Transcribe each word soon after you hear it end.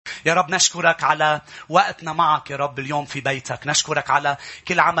يا رب نشكرك على وقتنا معك يا رب اليوم في بيتك. نشكرك على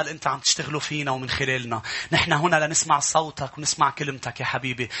كل عمل أنت عم تشتغله فينا ومن خلالنا. نحن هنا لنسمع صوتك ونسمع كلمتك يا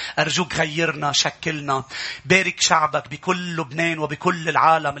حبيبي. أرجوك غيرنا، شكلنا. بارك شعبك بكل لبنان وبكل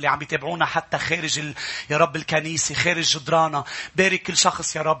العالم اللي عم يتابعونا حتى خارج يا رب الكنيسة، خارج جدرانا. بارك كل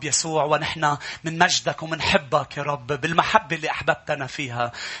شخص يا رب يسوع، ونحن من مجدك ومن حبك يا رب بالمحبة اللي أحببتنا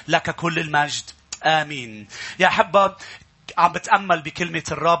فيها. لك كل المجد. آمين. يا أحبة، عم بتأمل بكلمة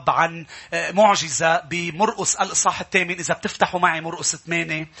الرب عن معجزة بمرقس الإصحاح 8. إذا بتفتحوا معي مرقس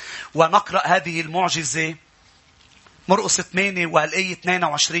 8 ونقرأ هذه المعجزة. مرقس 8 والآية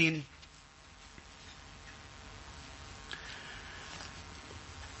 22.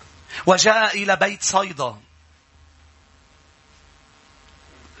 وجاء إلى بيت صيدا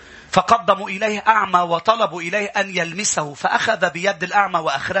فقدموا إليه أعمى وطلبوا إليه أن يلمسه، فأخذ بيد الأعمى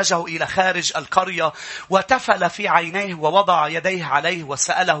وأخرجه إلى خارج القرية وتفل في عينيه ووضع يديه عليه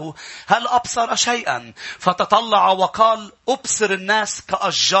وسأله هل أبصر شيئا؟ فتطلع وقال أبصر الناس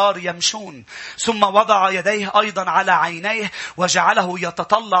كأشجار يمشون. ثم وضع يديه أيضا على عينيه وجعله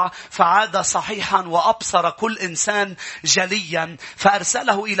يتطلع فعاد صحيحا وأبصر كل إنسان جليا.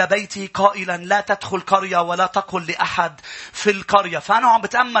 فأرسله إلى بيته قائلا لا تدخل قرية ولا تقل لأحد في القرية. فأنا عم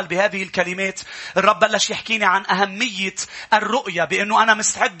بتأمل هذه الكلمات. الرب بلش يحكيني عن أهمية الرؤية، بأنه أنا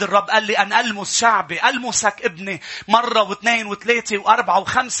مستعد. الرب قال لي أن ألمس شعبي، ألمسك ابني مرة واثنين وثلاثة وأربعة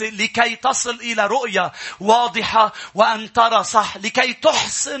وخمسة لكي تصل إلى رؤية واضحة وأن ترى صح، لكي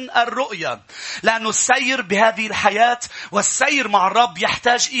تحسن الرؤية. لأنه السير بهذه الحياة والسير مع الرب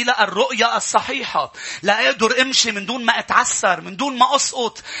يحتاج إلى الرؤية الصحيحة. لا أقدر أمشي من دون ما أتعثر، من دون ما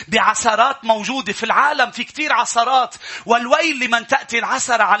أسقط بعثرات موجودة في العالم. في كتير عثرات، والويل لمن تأتي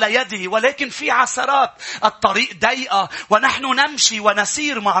العثرة على يده. ولكن في عثرات، الطريق ضيقة، ونحن نمشي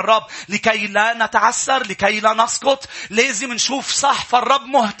ونسير مع الرب لكي لا نتعثر، لكي لا نسقط. لازم نشوف صح. فالرب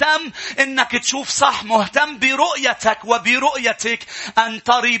مهتم انك تشوف صح، مهتم برؤيتك وبرؤيتك أن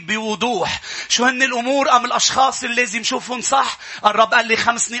تري بوضوح. شو هن الأمور أم الأشخاص اللي لازم نشوفهم صح؟ الرب قال لي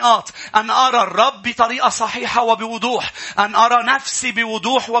 5 نقاط. أن أرى الرب بطريقة صحيحة وبوضوح، أن أرى نفسي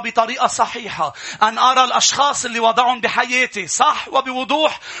بوضوح وبطريقة صحيحة، أن أرى الأشخاص اللي وضعهم بحياتي صح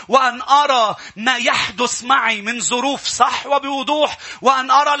وبوضوح، وأن أرى ما يحدث معي من ظروف صح وبوضوح،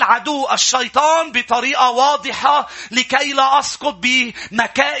 وأن أرى العدو الشيطان بطريقة واضحة لكي لا أسقط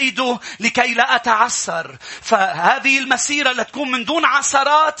بمكائده، لكي لا أتعثر. فهذه المسيرة لتكون من دون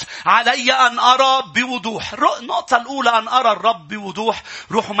عثرات علي أن أرى بوضوح. النقطة الأولى أن أرى الرب بوضوح.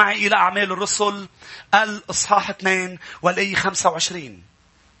 روحوا معي إلى أعمال الرسل الإصحاح 2 والآية 25.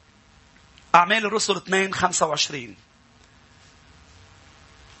 أعمال الرسل 2:25.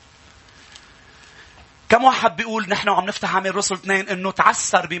 كم واحد بيقول نحن عم نفتح أعمال الرسل 2 إنه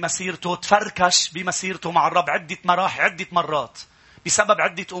تعثر بمسيرته، تفركش بمسيرته مع الرب عدة مراحل، عدة مرات بسبب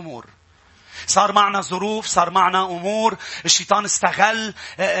عدة أمور. صار معنا ظروف، صار معنا أمور. الشيطان استغل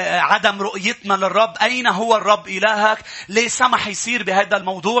عدم رؤيتنا للرب. أين هو الرب إلهك؟ ليه سمح يصير بهذا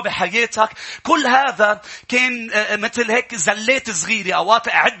الموضوع بحياتك؟ كل هذا كان مثل هيك زلات صغيرة. أوقات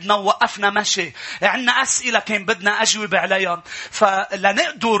قعدنا ووقفنا مشي، عنا أسئلة كان بدنا أجوبة عليها.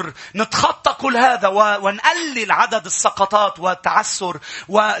 فلنقدر نتخطى كل هذا ونقلل عدد السقطات والتعثر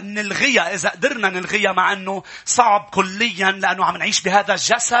ونلغيها إذا قدرنا نلغيها، مع أنه صعب كليا لأنه عم نعيش بهذا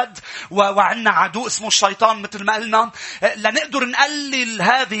الجسد وعندنا عدو اسمه الشيطان مثل ما قلنا. لنقدر نقلل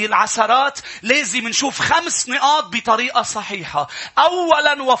هذه العثرات لازم نشوف 5 نقاط بطريقة صحيحة.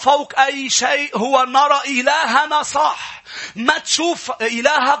 أولا وفوق أي شيء هو نرى إلهنا صح. ما تشوف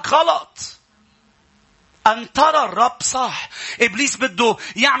إلهك غلط، أن ترى الرب صح. إبليس بده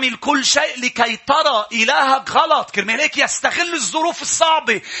يعمل كل شيء لكي ترى إلهك غلط. كرمال هيك يستغل الظروف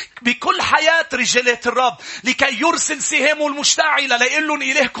الصعبة بكل حياة رجالات الرب لكي يرسل سهامه المشتعلة ليقول لهم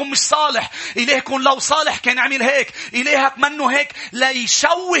إلهكم مش صالح، إلهكم لو صالح كان عمل هيك، إلهك منه هيك،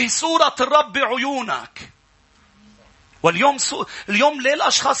 ليشوه صورة الرب بعيونك. واليوم اليوم ليه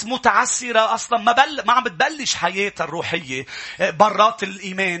الأشخاص متعثرة أصلا ما عم بتبلش حياتها الروحية برات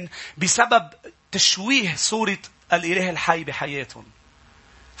الإيمان بسبب تشويه صورة الإله الحي بحياتهم.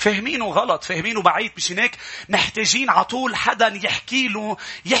 فهمينه غلط، فهمينه بعيد. مش هناك محتاجين عطول حدا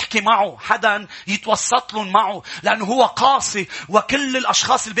يحكي معه، حدا يتوسط لهم معه، لأنه هو قاسي. وكل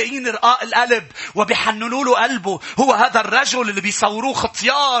الأشخاص الباقيين رقاء القلب وبيحننوا له قلبه. هو هذا الرجل اللي بيصوروه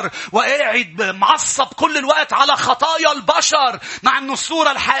ختيار وقاعد معصب كل الوقت على خطايا البشر، مع أنه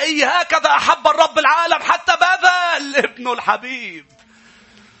الصورة الحقيقية هكذا أحب الرب العالم حتى بذل ابنه الحبيب.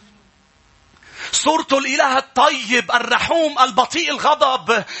 صورته الإله الطيب الرحوم البطيء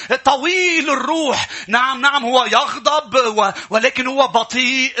الغضب طويل الروح. نعم هو يغضب ولكن هو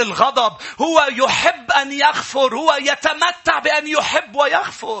بطيء الغضب. هو يحب أن يغفر. هو يتمتع بأن يحب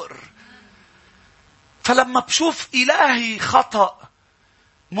ويغفر. فلما بشوف إلهي خطأ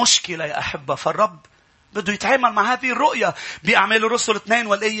مشكلة يا أحبة، فالرب بده يتعامل مع هذه الرؤية. بأعمال الرسل 2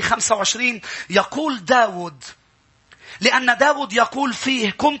 والآية 25 يقول داود، لأن داود يقول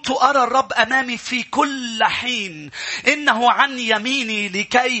فيه: كنت أرى الرب أمامي في كل حين، إنه عن يميني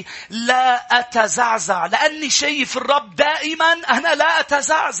لكي لا أتزعزع. لأني شايف الرب دائما أنا لا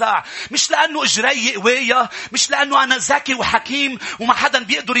أتزعزع. مش لأنه إجري قوية، مش لأنه أنا ذكي وحكيم وما حدا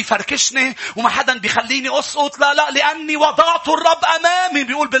بيقدر يفركشني وما حدا بيخليني أسقط. لا، لأني وضعت الرب أمامي،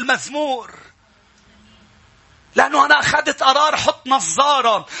 بيقول بالمزمور. لأنه أنا أخذت قرار حط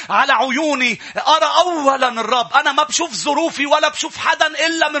نظارة على عيوني، أرى أولا الرب. أنا ما بشوف ظروفي ولا بشوف حدا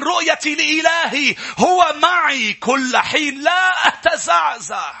إلا من رؤيتي لإلهي. هو معي كل حين، لا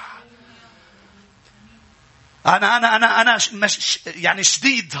أتزعزع. أنا يعني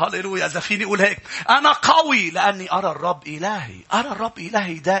شديد، هاليلويا إذا فيني أقول هيك. أنا قوي لأني أرى الرب إلهي. أرى الرب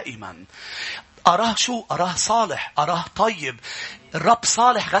إلهي دائما. أراه شو؟ أراه صالح، أراه طيب. الرب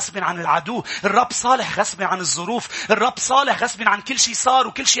صالح غصب عن العدو. الرب صالح غصب عن الظروف. الرب صالح غصب عن كل شيء صار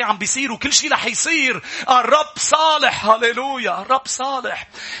وكل شيء عم بيصير وكل شيء رح يصير. الرب صالح. هاليلويا. الرب صالح.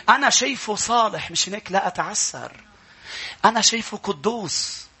 أنا شايفه صالح، مش هيك لا أتعسر. أنا شايفه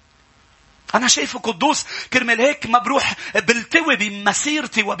قدوس. أنا شايفه قدوس. كرمال هيك ما بروح بلتوي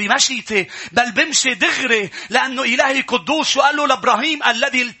بمسيرتي وبمشيتي، بل بمشي دغري، لأنه إلهي قدوس. وقال له لإبراهيم: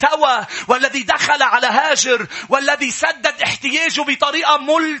 الذي التوى والذي دخل على هاجر والذي سدد احتياجه بطريقة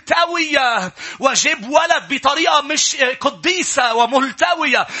ملتوية وجاب ولد بطريقة مش قديسة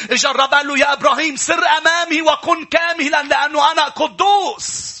وملتوية. إجا الرب قال له: يا إبراهيم سر أمامي وكن كاملا لأنه أنا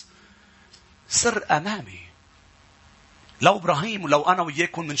قدوس. سر أمامي. لو إبراهيم ولو أنا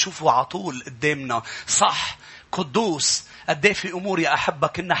وياكم منشوفه عطول قدامنا صح قدوس، قديه في أمور يا أحبة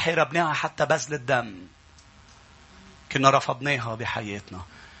كنا حاربناها حتى بذل الدم، كنا رفضناها بحياتنا.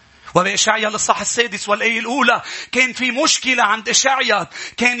 وبإشعيا للصح 6 والآية الأولى كان في مشكلة عند إشعيا.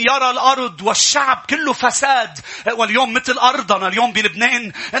 كان يرى الأرض والشعب كله فساد. واليوم مثل أرضنا اليوم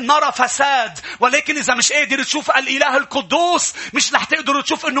بلبنان نرى فساد. ولكن إذا مش قادر تشوف الإله القدوس مش رح تقدر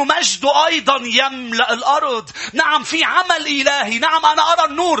تشوف أنه مجده أيضا يملأ الأرض. نعم في عمل إلهي. نعم أنا أرى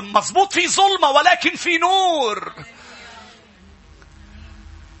النور. مظبوط في ظلمة ولكن في نور.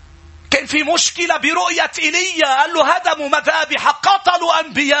 كان في مشكلة برؤية إيليا. قال له: هدموا مذابح، قتلوا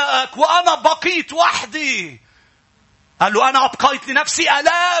أنبياءك وأنا بقيت وحدي. قال له: أنا أبقيت لنفسي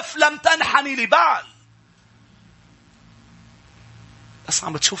آلاف لم تنحني لبعل. بس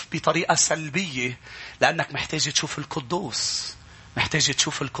عم بتشوف بطريقة سلبية لأنك محتاج تشوف القدوس. محتاج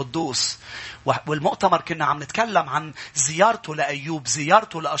تشوف القدوس. والمؤتمر كنا عم نتكلم عن زيارته لأيوب،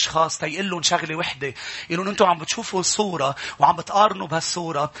 زيارته لأشخاص تيقول لهم شغلة وحدة. يقولون أنتوا عم بتشوفوا الصورة وعم بتقارنوا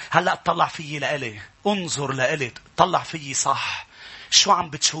بهالصورة. هلأ تطلع فيي لإلي، انظر لإلي، طلع فيي صح. شو عم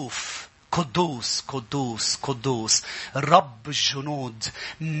بتشوف؟ قدوس قدوس قدوس. الرب الجنود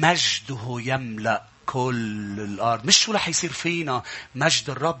مجده يملأ كل الأرض. مش شو رح يصير فينا، مجد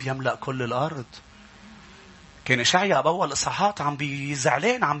الرب يملأ كل الأرض. كان إشعيا بأول إصحاحات عم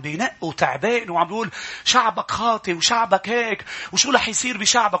بيزعلان، عم بينق وتعبان وعم بيقول شعبك خاطئ وشعبك هيك وشو رح يصير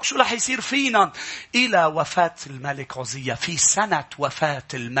بشعبك وشو رح يصير فينا. إلى وفاة الملك عوزية، في سنة وفاة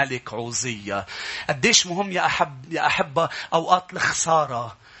الملك عوزية. قديش مهم يا أحبة أوقات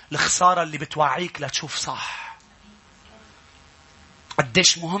الخسارة اللي بتوعيك لتشوف صح.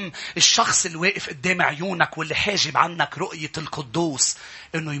 قديش مهم الشخص اللي واقف قدام عيونك واللي حاجب عنك رؤية القدوس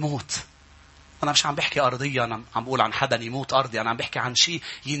إنه يموت. أنا مش عم بحكي أرضية، أنا عم بقول عن حدا يموت أرضي. أنا عم بحكي عن شيء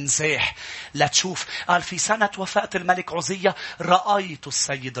ينزاح لا تشوف. قال في سنة وفاة الملك عوزية رأيت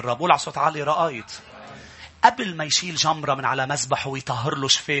السيد الرب. قول على صوت عالي رأيت. قبل ما يشيل جمرة من على مذبحه ويطهر له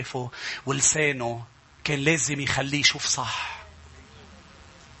شفافه ولسانه كان لازم يخليه يشوف صح.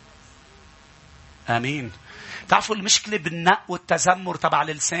 آمين. تعرفوا المشكلة بالنق والتذمر تبع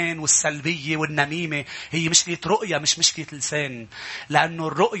اللسان والسلبية والنميمة هي مشكلة رؤية مش مشكلة لسان. لأنه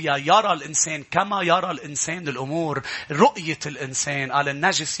الرؤية يرى الإنسان كما يرى الإنسان الأمور. رؤية الإنسان قال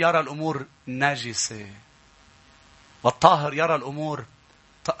النجس يرى الأمور نجسة والطاهر يرى الأمور.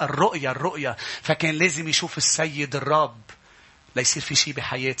 الرؤية فكان لازم يشوف السيد الرب ليصير في شيء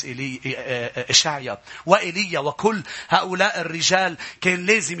بحياة إشعيا وإيليا وكل هؤلاء الرجال. كان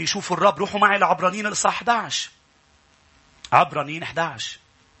لازم يشوفوا الرب. روحوا معي لعبرانيين الإصحاح 11. عبرانيين 11.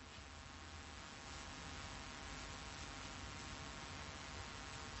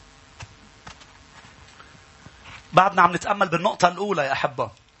 بعدنا عم نتأمل بالنقطة الأولى يا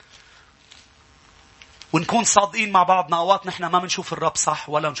أحبة. ونكون صادقين مع بعضنا، أوقات نحن ما بنشوف الرب صح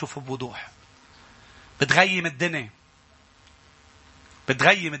ولا نشوفه بوضوح. بتغيم الدنيا.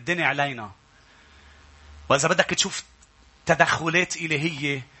 بتغيم الدنيا علينا. وإذا بدك تشوف تدخلات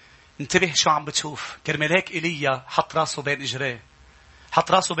إلهية، انتبه شو عم بتشوف. كرمال هيك إيليا حط راسه بين إجريه.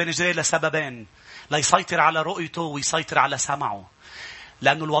 حط راسه بين إجريه لسببين: ليسيطر على رؤيته ويسيطر على سمعه.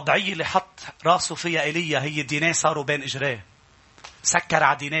 لأنه الوضعية اللي حط راسه فيها إيليا هي ديناه صاروا بين إجريه. سكر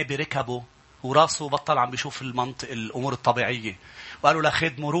على ديناه بركبه وراسه بطل عم بيشوف الأمور الطبيعية. وقالوا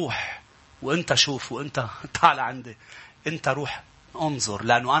لخدمه روح وانت شوف، وانت تعال عندي، انت روح انظر،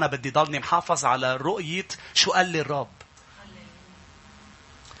 لأنه أنا بدي ضلني محافظ على رؤية شو قال لي الرب.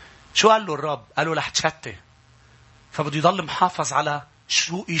 شو قال له الرب؟ قالوا رح تشتي، فبده يضل محافظ على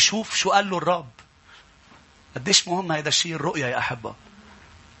شو يشوف شو قال له الرب. قديش مهم هذا الشيء، الرؤية يا أحبة.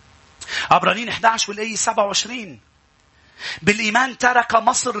 عبرانيين 11 والآية 27: بالإيمان ترك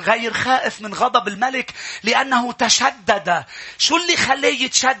مصر غير خائف من غضب الملك لأنه تشدد. شو اللي خليه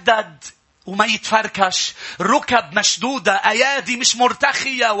يتشدد وما يتفركش؟ ركب مشدودة، أيادي مش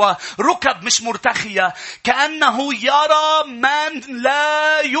مرتخية وركب مش مرتخية، كأنه يرى من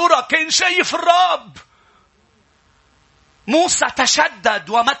لا يرى. كان شايف الرب. موسى تشدد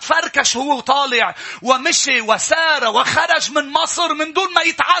وما تفركش، هو طالع ومشي وسار وخرج من مصر من دون ما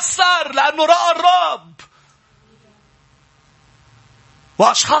يتعثر، لأنه رأى الرب.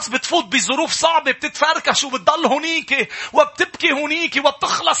 وأشخاص بتفوت بظروف صعبة بتتفركش وبتضل هنيك وبتبكي هنيك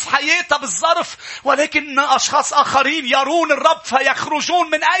وبتخلص حياتها بالظرف، ولكن أشخاص آخرين يرون الرب فيخرجون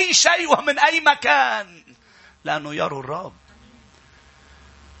من أي شيء ومن أي مكان لأنه يروا الرب.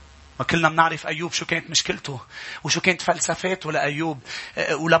 وكلنا بنعرف أيوب شو كانت مشكلته وشو كانت فلسفاته لأيوب.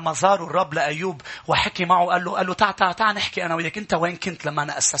 ولما زاروا الرب لأيوب وحكي معه قال له تعال نحكي أنا وياك. أنت وين كنت لما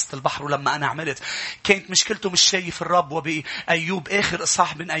أنا أسست البحر ولما أنا عملت؟ كانت مشكلته مش شايف الرب. وبأيوب آخر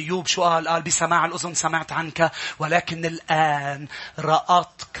إصحاح من أيوب شو قال بسماع الأذن سمعت عنك ولكن الآن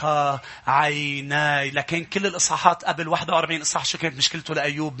رأتك عيناي. لكن كل الإصحاحات قبل 41 إصحاح شو كانت مشكلته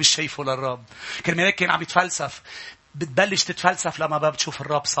لأيوب؟ مش شايفه للرب. كرمال كان عم يتفلسف. بتبلش تتفلسف لما بتشوف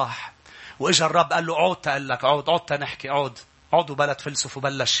الرب صح. وإجا الرب قال له عود، تقول لك عود تنحكي، عود وبلا تفلسف.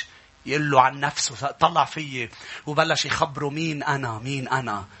 وبلش يقول له عن نفسه، طلع فيه وبلش يخبره مين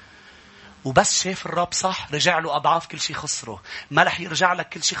أنا. وبس شاف الرب صح رجع له أضعاف كل شيء خسره. ما رح يرجع لك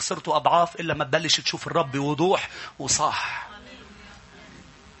كل شيء خسرته أضعاف إلا ما تبلش تشوف الرب بوضوح وصح.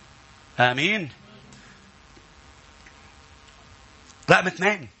 آمين. رقم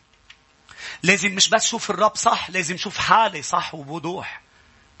 2: لازم مش بس شوف الرب صح، لازم شوف حالي صح وبوضوح.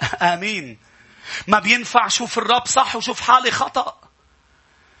 آمين. ما بينفع شوف الرب صح وشوف حالي خطأ.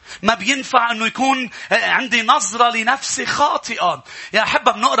 ما بينفع أنه يكون عندي نظرة لنفسي خاطئة. يا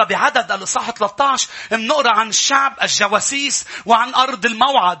أحبة، بنقرأ بعدد الإصحاح 13 بنقرأ عن الشعب الجواسيس وعن أرض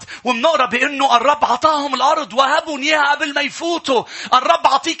الموعد. وبنقرأ بأنه الرب عطاهم الأرض وهبوا إياها قبل ما يفوتوا. الرب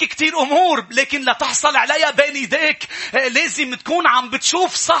عطيك كتير أمور، لكن لا تحصل عليها بين يديك لازم تكون عم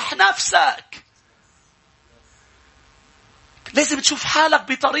بتشوف صح نفسك. لازم تشوف حالك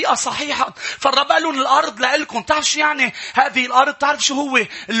بطريقة صحيحة. فالرب قال لهم الأرض لإلكم. تعرف شو يعني هذه الأرض؟ تعرف شو هو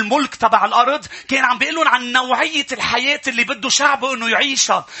الملك تبع الأرض؟ كان عم بيقولون عن نوعية الحياة اللي بده شعبه إنه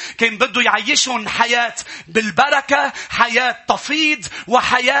يعيشها. كان بده يعيشهم حياة بالبركة، حياة تفيض،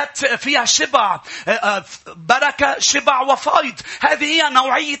 وحياة فيها شبع. بركة، شبع، وفيض. هذه هي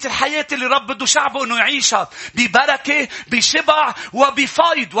نوعية الحياة اللي رب بده شعبه إنه يعيشها، ببركة، بشبع،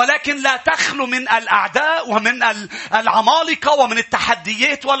 وبفيض. ولكن لا تخلو من الأعداء ومن العمالقة ومن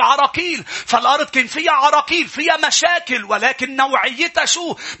التحديات والعراقيل. فالأرض كان فيها عراقيل، فيها مشاكل، ولكن نوعيتها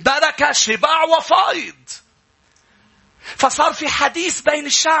شو؟ بركة، شبع، وفيض. فصار في حديث بين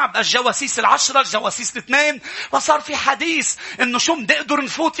الشعب، الجواسيس 10، الجواسيس 2، وصار في حديث إنه شو بنقدر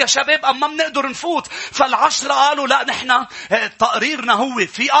نفوت يا شباب أما بنقدر نفوت. فال10 قالوا لا، نحن تقريرنا هو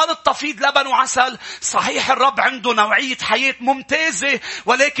في أرض تفيض لبن وعسل. صحيح الرب عنده نوعية حياة ممتازة،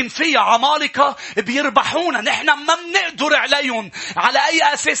 ولكن فيها عمالقة بيربحونا، نحن ما بنقدر عليهم. على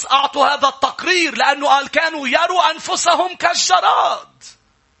أي أساس أعطوا هذا التقرير؟ لأنه قال كانوا يروا أنفسهم كالجراد.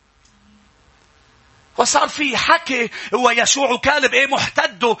 وصار في حكي ويشوع وكالب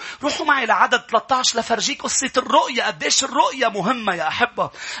محتدوا. روحوا معي لعدد 13 لفرجيك قصة الرؤية. قديش الرؤية مهمة يا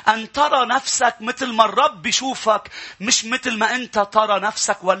أحبة. أن ترى نفسك مثل ما الرب بيشوفك، مش مثل ما أنت ترى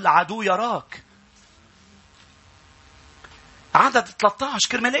نفسك والعدو يراك. عدد 13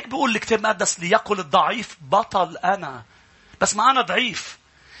 كرمال هيك بيقول الكتاب المقدس ليقل الضعيف بطل أنا. بس ما أنا ضعيف،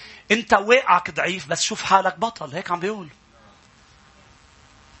 أنت واقعك ضعيف، بس شوف حالك بطل. هيك عم بيقول.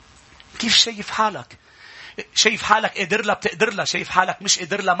 كيف شايف حالك؟ شايف حالك قدر لها بتقدر لها، شايف حالك مش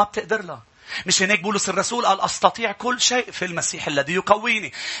قدر لها ما بتقدر لها. مش هناك بولس الرسول قال أستطيع كل شيء في المسيح الذي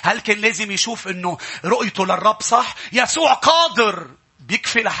يقويني. هل كان لازم يشوف إنه رؤيته للرب صح؟ يسوع قادر.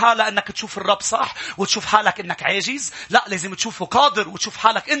 بيكفي لحالة أنك تشوف الرب صح وتشوف حالك أنك عاجز؟ لا، لازم تشوفه قادر وتشوف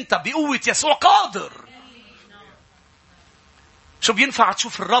حالك أنت بقوة يسوع قادر. شو بينفع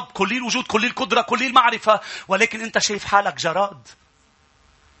تشوف الرب كل الوجود، كل القدرة، كل المعرفة، ولكن أنت شايف حالك جراد؟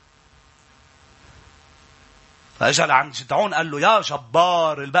 فأجا لعند جدعون قال له يا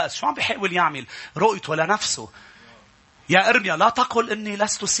جبار البأس. شو عم بيحاول يعمل؟ رؤيته لنفسه. يا إرميا لا تقل إني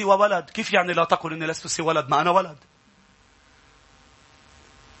لست سوى ولد. كيف يعني لا تقل إني لست سوى ولد؟ ما أنا ولد.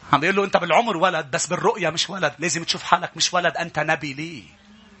 عم بيقول له أنت بالعمر ولد بس بالرؤية مش ولد. لازم تشوف حالك مش ولد، أنت نبي لي.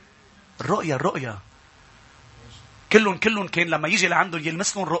 الرؤية كلهم كان لما يجي لعندهم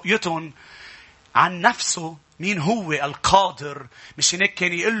يلمسهم رؤيتهم عن نفسه مين هو القادر. مش هناك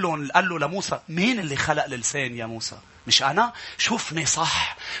كان قال له لموسى مين اللي خلق اللسان يا موسى؟ مش أنا؟ شوفني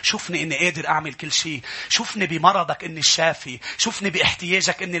صح، شوفني إني قادر أعمل كل شيء، شوفني بمرضك إني الشافي، شوفني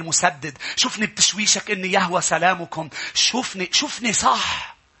باحتياجك إني المسدد، شوفني بتشويشك إني يهوى سلامكم، شوفني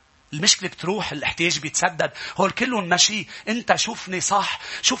صح. المشكلة بتروح، الاحتياج بيتسدد، هول كلهم ماشي. انت شوفني صح،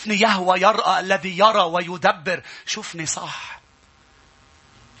 شوفني يهوى يرأى الذي يرى ويدبر، شوفني صح.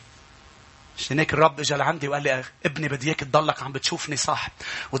 عشان هيك الرب اجى لعندي وقال لي ابني بدي اياك تضلك عم بتشوفني صح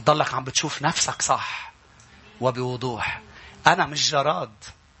وتضلك عم بتشوف نفسك صح وبوضوح. انا مش جراد.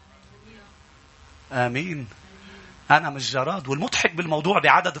 امين. انا مش جراد. والمضحك بالموضوع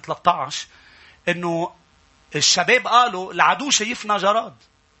بعدد 13 انه الشباب قالوا العدو شايفنا جراد.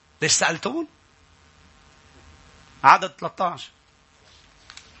 ليش سألتون؟ عدد 13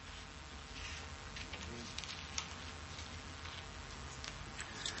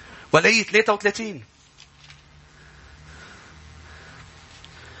 والآية 33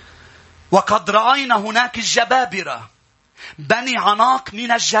 وقد رأينا هناك الجبابرة بني عناق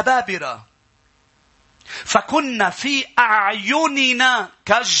من الجبابرة فكنا في أعيننا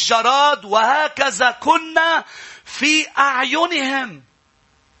كالجراد وهكذا كنا في أعينهم.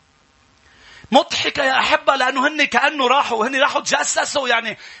 مضحكة يا أحبة لأنه هن كأنه راحوا تجسسوا.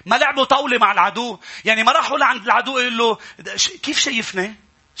 يعني ما لعبوا طاولة مع العدو. يعني ما راحوا لعند العدو يقول له كيف شايفني؟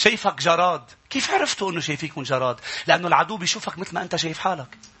 شايفك جراد. كيف عرفتوا أنه شايفيكم جراد؟ لأنه العدو بيشوفك مثل ما أنت شايف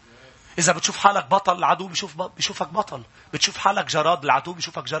حالك. إذا بتشوف حالك بطل العدو بيشوفك بطل. بتشوف حالك جراد العدو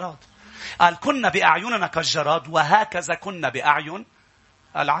بيشوفك جراد. قال كنا بأعيننا كالجراد وهكذا كنا بأعين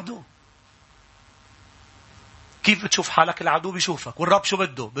العدو. كيف بتشوف حالك؟ العدو بيشوفك. والرب شو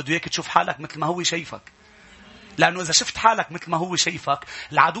بده اياك تشوف حالك مثل ما هو شايفك. لأنه إذا شفت حالك مثل ما هو شايفك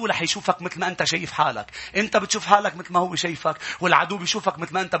العدو رح يشوفك مثل ما أنت شايف حالك. أنت بتشوف حالك مثل ما هو شايفك والعدو بيشوفك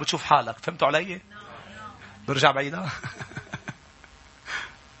مثل ما أنت بتشوف حالك. فهمتوا علي؟ برجع بعيدا.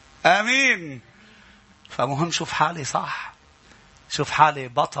 آمين. فمهم شوف حالي صح. شوف حالي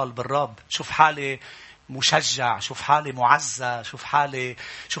بطل بالرب. شوف حالي مشجع. شوف حالي معزى. شوف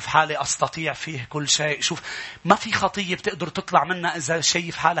حالي أستطيع فيه كل شيء. شوف ما في خطية بتقدر تطلع منها إذا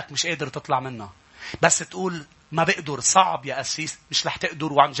شايف حالك مش قادر تطلع منها. بس تقول ما بقدر. صعب يا أسيس. مش رح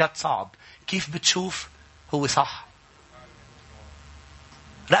تقدر وعن جد صعب. كيف بتشوف هو صح.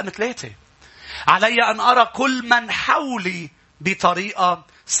 رقم 3 علي أن أرى كل من حولي بطريقة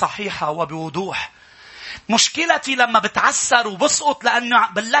صحيحة وبوضوح. مشكلتي لما بتعسر وبسقط لأنه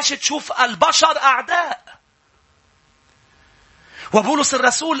بلشت تشوف البشر أعداء. وبولس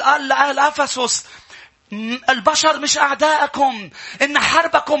الرسول قال لأهل أفسس البشر مش أعداءكم. إن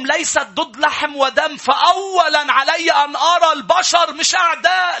حربكم ليست ضد لحم ودم. فأولا علي أن أرى البشر مش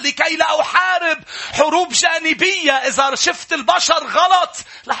أعداء لكي لا أحارب حروب جانبية. إذا شفت البشر غلط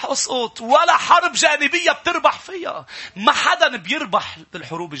رح أسقط. ولا حرب جانبية بتربح فيها. ما حدا بيربح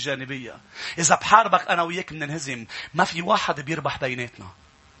بالحروب الجانبية. إذا بحاربك أنا وياك مننهزم. ما في واحد بيربح بيناتنا.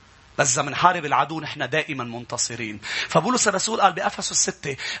 بس إذا منحارب العدو نحن دائما منتصرين. فبولس الرسول قال بأفسس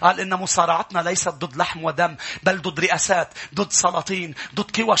 6 قال إن مصارعتنا ليست ضد لحم ودم بل ضد رئاسات، ضد سلاطين،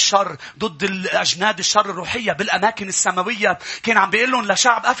 ضد قوى الشر، ضد الأجناد الشر الروحية بالأماكن السماوية. كان عم بيقول لهم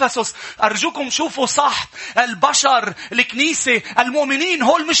لشعب أفسس أرجوكم شوفوا صح. البشر، الكنيسة، المؤمنين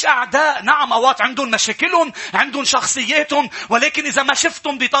هول مش أعداء. نعم أوقات عندهم مشاكلهم، عندهم شخصياتهم، ولكن إذا ما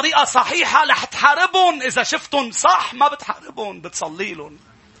شفتم بطريقة صحيحة رح تحاربهم. إذا شفتم صح ما بتحاربهم، بتصلي لهم.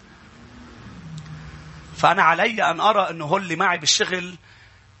 فأنا علي أن أرى أنه هو اللي معي بالشغل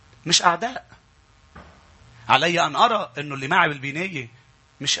مش أعداء. علي أن أرى أنه اللي معي بالبناية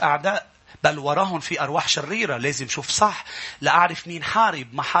مش أعداء بل وراهم في أرواح شريرة. لازم شوف صح لأعرف مين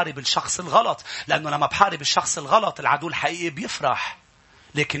حارب. ما حارب الشخص الغلط. لأنه لما بحارب الشخص الغلط العدو الحقيقي بيفرح.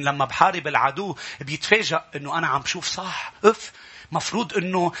 لكن لما بحارب العدو بيتفاجأ أنه أنا عم بشوف صح. مفروض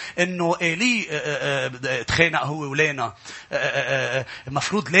إنه إيلي تخانق هو ولينا.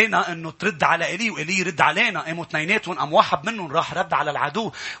 مفروض لينا إنه ترد على إيلي وإيلي يرد علينا. قاموا اثنيناتهم، قام واحد منهم راح رد على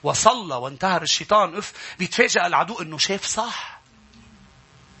العدو وصلى وانتهر الشيطان. بيتفاجأ العدو إنه شاف صح.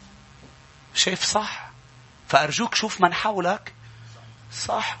 شايف صح. فأرجوك شوف من حولك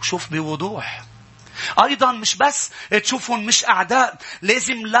صح وشوف بوضوح. أيضا مش بس تشوفهم مش أعداء،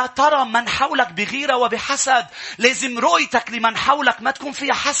 لازم لا ترى من حولك بغيرة وبحسد. لازم رؤيتك لمن حولك ما تكون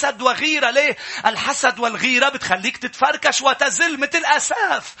فيها حسد وغيرة. ليه؟ الحسد والغيرة بتخليك تتفركش وتزل مثل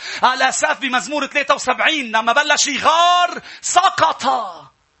أساف. الأساف بمزمور 73 لما بلش يغار سقط.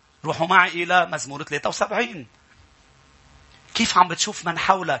 روحوا معي إلى مزمور 73. كيف عم بتشوف من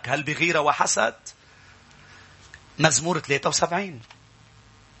حولك؟ هل بغيرة وحسد؟ مزمور 73.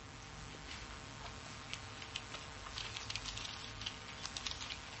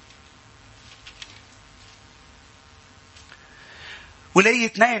 والآية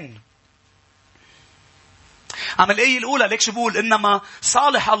 2. عم الآية الأولى ليك شو بقول؟ إنما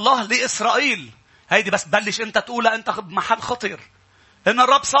صالح الله لإسرائيل. هيدي بس بلش أنت تقولها أنت بمحل خطر. إن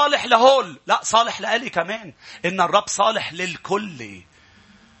الرب صالح لهول. لا، صالح لألي كمان. إن الرب صالح للكل.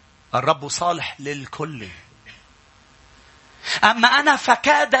 الرب صالح للكل. أما أنا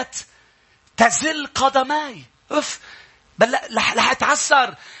فكادت تزل قدماي. رح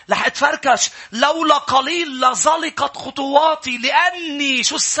أتعسر، رح أتفركش. لولا قليل لزلقت خطواتي. لأني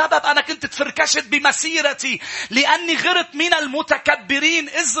شو السبب؟ أنا كنت تفركشت بمسيرتي. لأني غرت من المتكبرين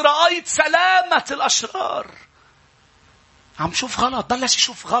إذ رأيت سلامة الأشرار. عم شوف غلط. بلش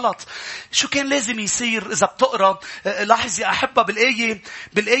يشوف غلط. شو كان لازم يصير إذا بتقرأ؟ لاحظ يا أحبة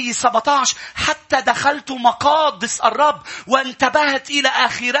بالآية 17. حتى دخلت مقادس الرب وانتبهت إلى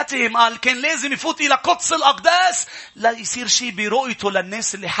آخرتهم. قال كان لازم يفوت إلى قدس الأقداس لا يصير شيء برؤيته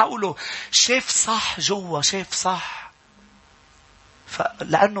للناس اللي حوله. شاف صح جوا، شاف صح.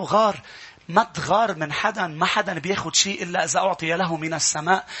 لأنه غار. ما تغار من حدا. ما حدا بياخد شيء إلا إذا أعطي له من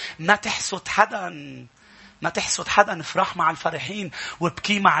السماء. ما تحسد حدا. ما تحسد حدا. افرح مع الفرحين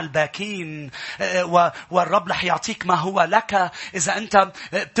وابكي مع الباكين. والرب رح يعطيك ما هو لك إذا أنت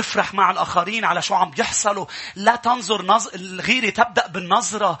بتفرح مع الآخرين على شو عم بيحصلوا. لا تنظر. الغيرة تبدأ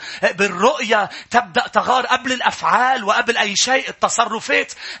بالنظرة، بالرؤية. تبدأ تغار قبل الأفعال وقبل أي شيء.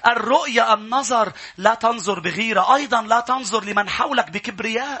 التصرفات، الرؤية، النظر. لا تنظر بغيرة. أيضا لا تنظر لمن حولك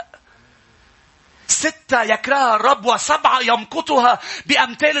بكبرياء. 6 يكرهها الرب و7 يمقتها.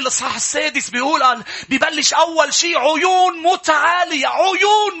 بأمثال الإصحاح 6 بيقول ببلش أول شيء عيون متعالية.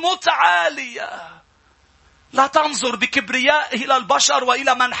 عيون متعالية. لا تنظر بكبرياء إلى البشر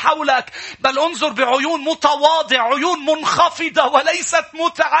وإلى من حولك، بل انظر بعيون متواضع. عيون منخفضة وليست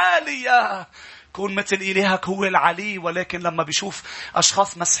متعالية. كون مثل إلهك هو العلي. ولكن لما بيشوف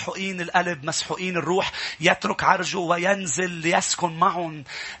أشخاص مسحوقين القلب، مسحوقين الروح، يترك عرجه وينزل ليسكن معهم.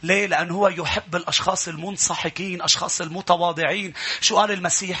 ليه؟ لأنه هو يحب الأشخاص المنصحكين، أشخاص المتواضعين. شو قال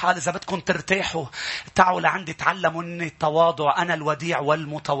المسيح؟ قال إذا بدكم ترتاحوا تعالوا لعندي، تعلموا مني التواضع. أنا الوديع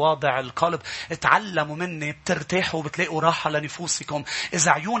والمتواضع القلب. تعلموا مني بترتاحوا، بتلاقوا راحة لنفوسكم.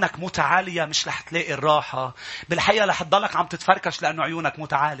 إذا عيونك متعالية مش رح تلاقي الراحة. بالحقيقة رح تضلك عم تتفركش لأنه عيونك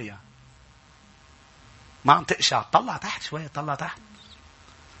متعالية. ما عم تقشع. طلع تحت شوية. طلع تحت.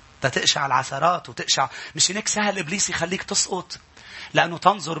 تقشع العثرات وتقشع. مش هيك سهل إبليس يخليك تسقط. لأنه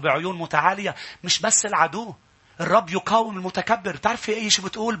تنظر بعيون متعالية. مش بس العدو. الرب يقاوم المتكبر. تعرفي أي شيء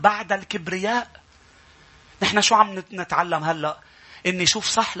بتقول بعد الكبرياء؟ نحن شو عم نتعلم هلأ؟ إني شوف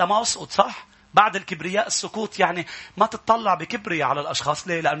صح لما أسقط. صح؟ بعد الكبرياء السقوط. يعني ما تتطلع بكبرياء على الأشخاص.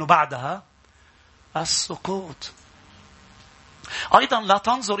 ليه؟ لأنه بعدها السقوط. أيضا لا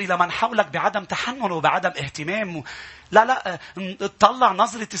تنظر إلى من حولك بعدم تحنن وبعدم اهتمام. لا اطلع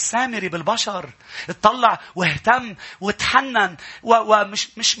نظرة السامري بالبشر. اطلع واهتم وتحنن.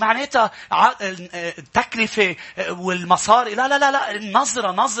 ومش معناتها التكلفة والمصاري. لا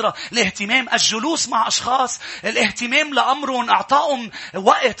النظرة، الاهتمام، الجلوس مع أشخاص، الاهتمام لأمرهم، أعطاهم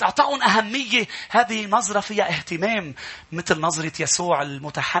وقت، أعطاهم أهمية. هذه نظرة فيها اهتمام، مثل نظرة يسوع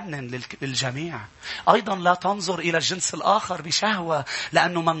المتحنن للجميع. أيضا لا تنظر إلى الجنس الآخر بشهوة.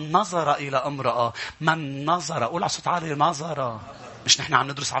 لأنه من نظر إلى امرأة، من نظر، قول على صوت عالي، نظر. مش نحن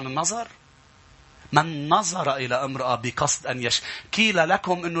عم ندرس عن النظر؟ من نظر إلى امرأة بقصد أن كيل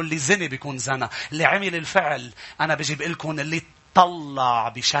لكم إنه اللي زني بيكون زنا. اللي عمل الفعل. أنا بجيب لكم اللي تطلع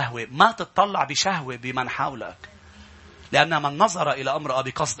بشهوة. ما تطلع بشهوة بمن حولك. لأن من نظر إلى امرأة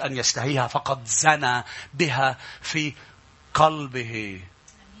بقصد أن يشتهيها فقد زنى بها في قلبه.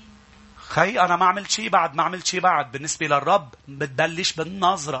 خي أنا ما عملت شيء بعد. بالنسبة للرب بتبلش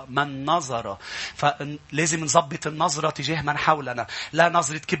بالنظرة، من نظرة. فلازم نضبط النظرة تجاه من حولنا. لا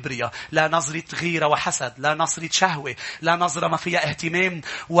نظرة كبرياء، لا نظرة غيرة وحسد، لا نظرة شهوة، لا نظرة ما فيها اهتمام،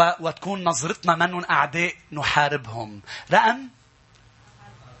 وتكون نظرتنا منهم أعداء نحاربهم. رقم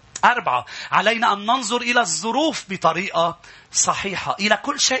 4، علينا أن ننظر إلى الظروف بطريقة صحيحة، إلى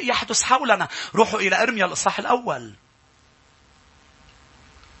كل شيء يحدث حولنا. روحوا إلى إرميا الإصحاح الأول.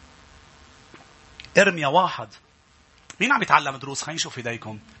 إرميا 1. مين عم يتعلم دروس؟ خلينا نشوف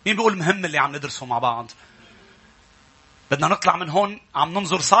ايديكم. مين بيقول مهم اللي عم ندرسه مع بعض؟ بدنا نطلع من هون عم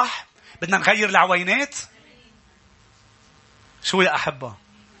ننظر صح؟ بدنا نغير العوينات؟ شو يا أحبة؟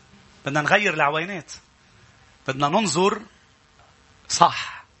 بدنا نغير العوينات. بدنا ننظر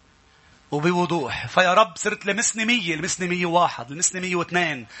صح وبوضوح. فيا رب صرت لمسني 100، لمسني 101، لمسني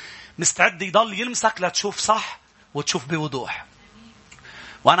 102. مستعد يضل يلمسك لتشوف صح وتشوف بوضوح.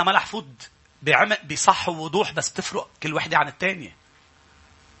 وأنا ما رح فوت بعمق بصح ووضوح، بس بتفرق كل وحدة عن التانية.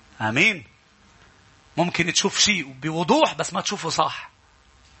 آمين. ممكن تشوف شيء بوضوح بس ما تشوفه صح.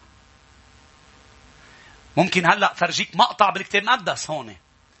 ممكن هلأ فرجيك مقطع بالكتاب المقدس هون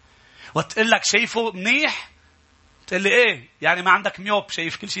وتقول لك شايفه منيح، تقول لي ايه يعني ما عندك ميوب،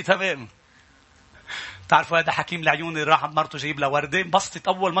 شايف كل شيء تمام. تعرفوا هذا حكيم العيون اللي راح مرته جايب له وردة، انبسطت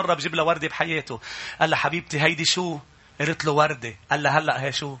أول مرة بجيب له وردة بحياته. قال له حبيبتي هيدي شو؟ قلت له وردة. قال له هلأ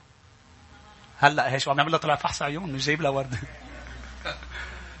هي شو؟ هلأ هي شو؟ عم يعمل له طلع فحص عيون، مش جايب له وردة.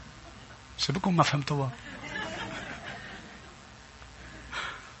 شو بكم ما فهمتوها؟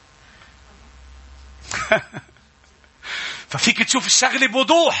 ففيك تشوف الشغلة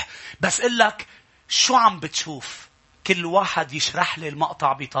بوضوح، بس قل لك شو عم بتشوف. كل واحد يشرح لي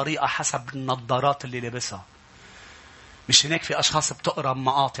المقطع بطريقة حسب النظارات اللي لبسها. مش هناك في أشخاص بتقرأ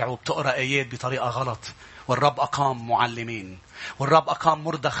مقاطع وبتقرأ آيات بطريقة غلط. والرب أقام معلمين، والرب أقام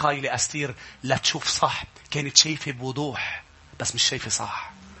مردخاي لأستير لتشوف صح. كانت شايفة بوضوح بس مش شايفة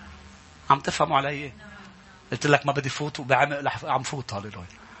صح. عم تفهموا علي؟ قلت لك ما بدي فوت وبعمق عم فوت. هاليلويا.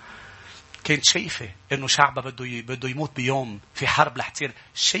 كانت شايفة إنه شعبها بده يموت بيوم في حرب رح تصير.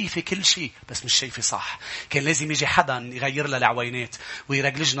 شايفة كل شيء بس مش شايفة صح. كان لازم يجي حدا يغير لها العوينات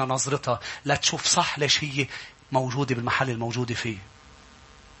ويرجلجنا نظرتها لتشوف صح ليش هي موجودة بالمحل الموجودة فيه.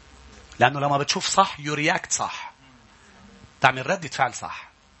 لأنه لما بتشوف صح يورياكت صح، تعمل ردة فعل صح.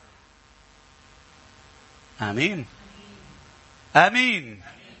 آمين آمين.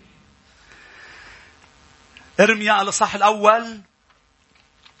 إرميا الإصحاح الأول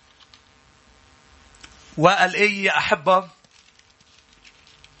والآية يا أحبة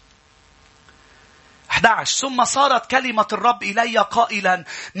 11. ثم صارت كلمة الرب إلي قائلا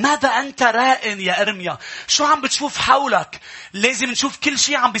ماذا أنت رائن يا إرميا؟ شو عم بتشوف حولك؟ لازم نشوف كل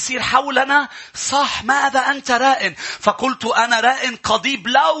شيء عم بيصير حولنا صح. ماذا أنت رائن؟ فقلت أنا رائن قضيب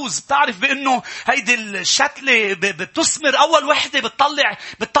لوز. بتعرف بأنه هيدي الشتلة بتثمر أول وحدة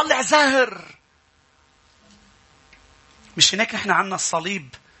بتطلع زهر. مش هناك نحن عنا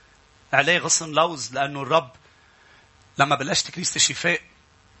الصليب عليه غصن لوز؟ لأنه الرب لما بلشت كنيسة الشفاء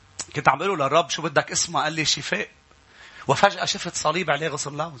كنت عم أقوله للرب شو بدك اسمه؟ قال لي شفاء. وفجأة شفت صليب عليه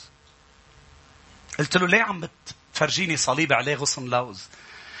غصن لوز. قلت له ليه عم بتفرجيني صليب عليه غصن لوز؟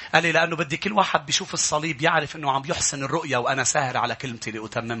 قال لي لأنه بدي كل واحد بيشوف الصليب يعرف أنه عم يحسن الرؤية وأنا ساهر على كلمتي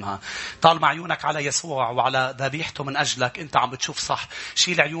لأتممها. طالما عيونك على يسوع وعلى ذبيحته من أجلك أنت عم بتشوف صح.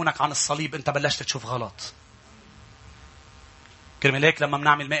 شيل عيونك عن الصليب أنت بلشت تشوف غلط. كرمال هيك لما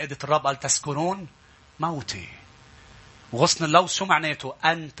بنعمل مائدة الرب قال تسكنون موتي. وغصن اللوز شو معناته؟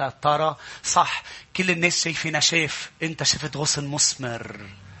 أنت ترى صح. كل الناس شايفين شاف، أنت شفت غصن مثمر.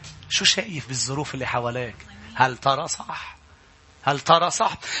 شو شايف بالظروف اللي حواليك؟ هل ترى صح؟ هل ترى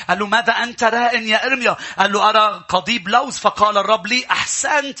صح؟ قال له ماذا أنت رائن يا إرميا؟ قال له أرى قضيب لوز. فقال الرب لي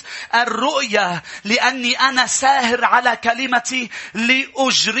أحسنت الرؤية لأني أنا ساهر على كلمتي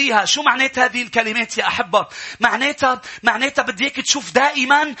لأجريها. شو معنات هذه الكلمات يا أحبة؟ معناتها بدي اياك تشوف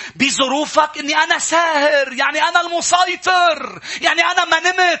دائما بظروفك أني أنا ساهر، يعني أنا المسيطر، يعني أنا ما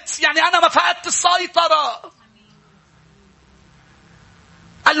نمت، يعني أنا ما فقدت السيطرة.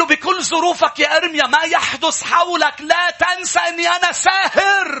 قال له بكل ظروفك يا إرميا ما يحدث حولك لا تنسى أني أنا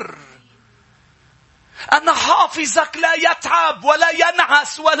ساهر. أنا حافظك لا يتعب ولا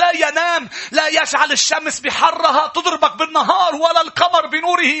ينعس ولا ينام. لا يجعل الشمس بحرها تضربك بالنهار ولا القمر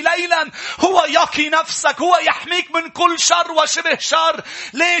بنوره ليلا. هو يقي نفسك، هو يحميك من كل شر وشبه شر.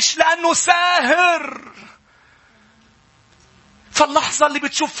 ليش؟ لأنه ساهر. فاللحظة اللي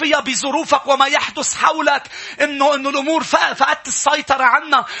بتشوف فيها بظروفك وما يحدث حولك إنه الأمور فقدت السيطرة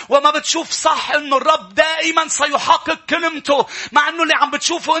عنا، وما بتشوف صح إنه الرب دائما سيحقق كلمته، مع إنه اللي عم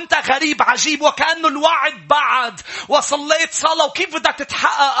بتشوفه أنت غريب عجيب وكأنه الوعد بعد، وصليت صلاة وكيف بدك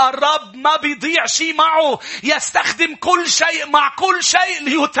تتحقق. الرب ما بيضيع شيء معه، يستخدم كل شيء مع كل شيء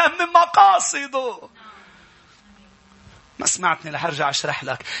ليتمم مقاصده. ما سمعتني رح ارجع اشرح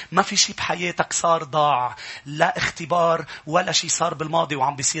لك. ما في شيء بحياتك صار ضاع، لا اختبار ولا شيء صار بالماضي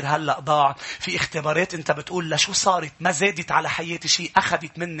وعم بيصير هلا ضاع. في اختبارات انت بتقول لشو صارت، ما زادت على حياتي شيء،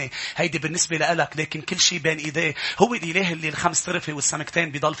 اخذت مني، هيدي بالنسبه لك. لكن كل شيء بين ايديه. هو الاله اللي الخمس طرفه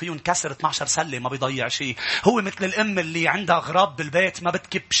والسمكتين بيضل فيهم كسر 12 سله ما بيضيع شيء. هو مثل الام اللي عندها اغراض بالبيت ما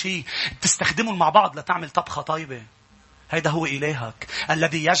بتكب شيء، بتستخدمهم مع بعض لتعمل طبخه طيبه. هيدا هو إلهك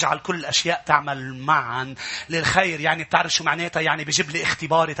الذي يجعل كل الأشياء تعمل معا للخير. يعني بتعرف شو معناتها؟ يعني بيجيب لي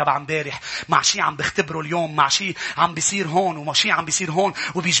اختباري تبع امبارح مع شيء عم بختبره اليوم، مع شيء عم بيصير هون ومع شيء عم بيصير هون،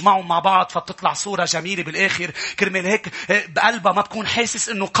 وبيجمعهم مع بعض فبتطلع صورة جميلة بالآخر. كرمال هيك بقلبها ما تكون حاسس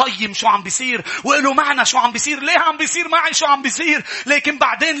إنه قيم شو عم بيصير وإله معنى شو عم بيصير، ليه عم بيصير معي شو عم بيصير. لكن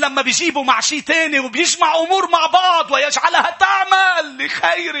بعدين لما بيجيبوا مع شيء تاني وبيجمع أمور مع بعض ويجعلها تعمل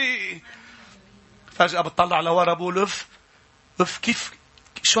لخيري، فجأة بتطلع لورا بولف كيف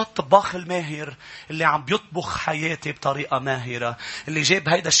شو الطباخ الماهر اللي عم بيطبخ حياتي بطريقة ماهرة، اللي جاب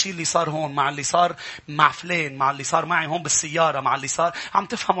هيدا الشيء اللي صار هون مع اللي صار مع فلان، مع اللي صار معي هون بالسيارة، مع اللي صار. عم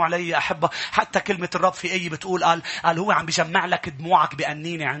تفهموا علي أحبة؟ حتى كلمة الرب في أي بتقول قال هو عم بيجمع لك دموعك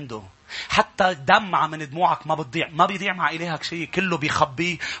بأنينة عنده. حتى دمعة من دموعك ما بيضيع مع إلهك شيء، كله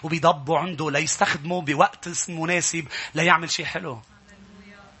بيخبيه وبيضبه عنده ليستخدمه بوقت مناسب ليعمل شيء حلو.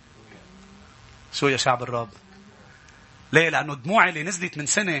 شو يا شعب الرب؟ ليه؟ لأنه الدموع اللي نزلت من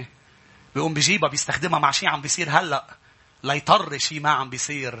سنة بيقوم بيجيبها بيستخدمها مع شيء عم بيصير هلأ، ليطر شيء ما عم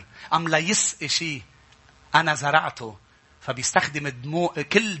بيصير، أم ليسقي شيء أنا زرعته. فبيستخدم الدموع،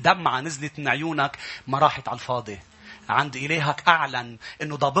 كل دمعة نزلت من عيونك ما راحت على الفاضي. عند إلهك أعلن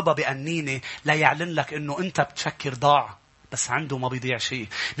إنه ضاببها بأنينة ليعلن لك إنه أنت بتفكر ضاع، بس عنده ما بيضيع شيء.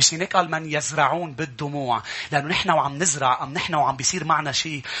 مش هيك قال من يزرعون بالدموع؟ لأنه نحن وعم نزرع، نحن وعم بيصير معنا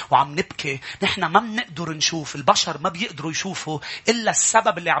شيء وعم نبكي، نحن ما بنقدر نشوف. البشر ما بيقدروا يشوفوا إلا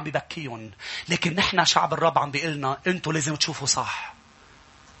السبب اللي عم بيبكيهم. لكن نحن شعب الرب عم بيقلنا أنتوا لازم تشوفوا صح.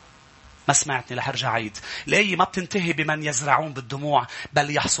 ما سمعتني رح ارجع عيد. الآية ما بتنتهي بمن يزرعون بالدموع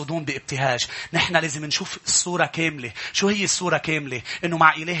بل يحصدون بابتهاج. نحن لازم نشوف الصورة كاملة. شو هي الصورة كاملة؟ إنه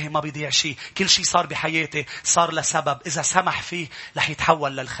مع إلهي ما بيضيع شيء. كل شيء صار بحياتي صار لسبب، إذا سمح فيه رح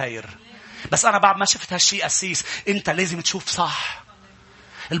يتحول للخير. بس أنا بعد ما شفت هالشيء أسيس، أنت لازم تشوف صح.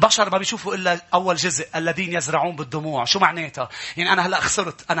 البشر ما بيشوفوا إلا أول جزء، الذين يزرعون بالدموع. شو معناتها؟ يعني أنا هلأ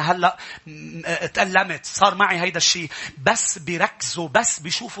خسرت، أنا هلأ اتألمت، صار معي هيدا الشيء، بس بيركزوا، بس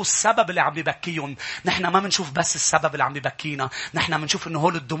بيشوفوا السبب اللي عم بيبكيهم. نحن ما منشوف بس السبب اللي عم بيبكينا، نحن منشوف إنه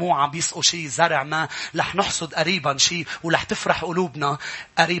هول الدموع عم بيسقوا شيء، زرع ما رح نحصد قريبا شيء ورح تفرح قلوبنا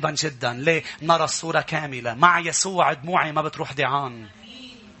قريبا جدا. ليه؟ نرى الصورة كاملة. مع يسوع دموعي ما بتروح دعان.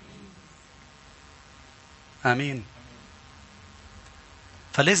 آمين.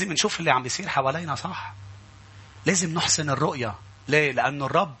 فلازم نشوف اللي عم بيصير حوالينا صح. لازم نحسن الرؤية. ليه؟ لأنه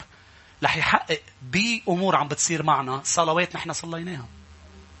الرب رح يحقق بأمور عم بتصير معنا. صلوات نحن صليناها،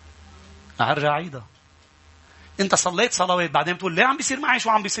 أرجع عيدها. أنت صليت صلوات بعدين بتقول ليه عم بيصير معي شو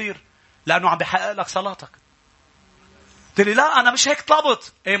عم بيصير؟ لأنه عم بيحقق لك صلاتك. قلت لي لا أنا مش هيك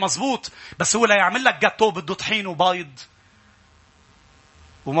طلبت. إيه مزبوط، بس هو لا يعمل لك جاتو بده طحين وبيض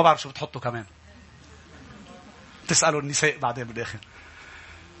وما بعرف شو بتحطه كمان. تسألوا النساء بعدين بالآخر.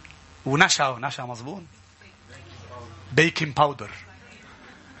 ونشا مظبوط، بيكنج باودر.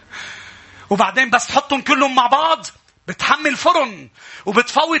 وبعدين بس تحطهم كلهم مع بعض بتحمل فرن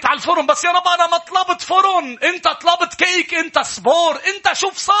وبتفوت على الفرن. بس يا رب أنا ما طلبت فرن، أنت طلبت كيك، أنت صبور، أنت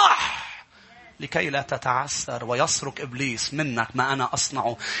شوف صح لكي لا تتعثر ويسرق إبليس منك ما أنا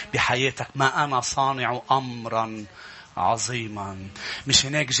أصنع بحياتك. ما أنا صانع أمرا عظيما. مش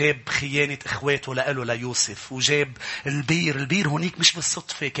هناك جاب خيانة إخواته لقاله ليوسف، وجاب البير هونيك مش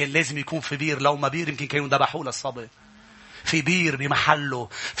بالصدفة، كان لازم يكون في بير. لو ما بير يمكن كانوا ذبحوه للصبي. في بير بمحله،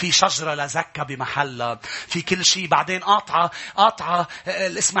 في شجرة لزكا بمحلها، في كل شيء. بعدين قاطعة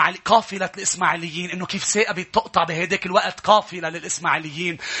قافلة الإسماعيليين، إنه كيف ثاقبت تقطع بهداك الوقت قافلة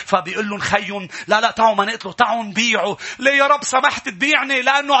للإسماعيليين. فبيقول لهم خيون لا تعوا ما نقتلوا، تعوا نبيعوا. ليه يا رب سمحت تبيعني؟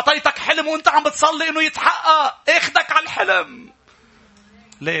 لأنه أعطيتك حلم وأنت عم بتصلي إنه يتحقق. اخدك على الحلم.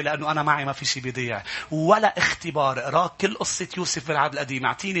 ليه؟ لأنه أنا معي ما في شيء بيضيع ولا اختبار. اقرأ كل قصة يوسف بالعهد القديم.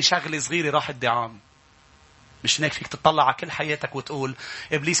 اعطيني شغلة صغيرة راحت دعان. مش هيك فيك تطلع على كل حياتك وتقول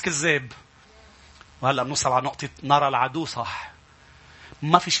إبليس كذاب. وهلأ بنوصل على نقطة نرى العدو صح.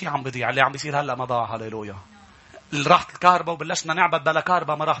 ما في شيء عم بيضيع. اللي عم بيصير هلأ ما ضاع. هاليلويا. اللي راحت الكهرباء وبلشنا نعبد بلا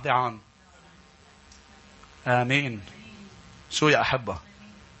كهرباء ما راح ضيعان. آمين. شو يا أحبة؟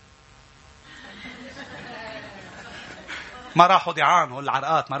 ما راحوا ضيعان،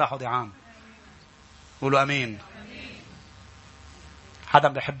 والعرقات ما راحوا ضيعان. قولوا أمين. حدا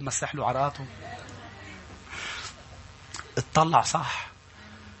بيحب مسح له عرقاته؟ اطلع صح.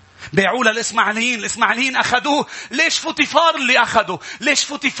 بيعوا للإسماعيليين، الإسماعيليين أخذوه. ليش فوتيفار اللي أخذه؟ ليش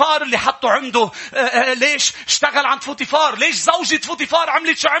فوتيفار اللي حطوا عنده؟ ليش اشتغل عند فوتيفار؟ ليش زوجة فوتيفار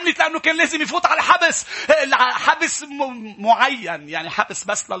عملت شو عملت؟ لأنه كان لازم يفوت على حبس. حبس معين، يعني حبس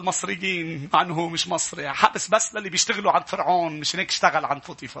بس للمصريين، مع أنه هو مش مصري. حبس بس للي بيشتغلوا عند فرعون، مش هيك اشتغل عند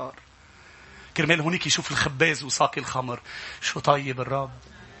فوتيفار. كرمال هونيك يشوف الخباز وساقي الخمر. شو طيب الرب.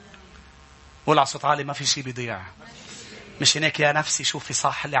 قول على صوت عالي، ما في شي بيضيع. مش هناك يا نفسي شوفي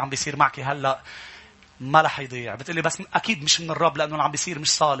صح اللي عم بيصير معك هلأ ما رح يضيع. بتقولي بس أكيد مش من الرب لأنه اللي عم بيصير مش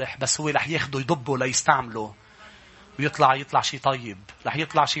صالح، بس هو رح ياخده يضبه ليستعمله ويطلع شيء طيب. رح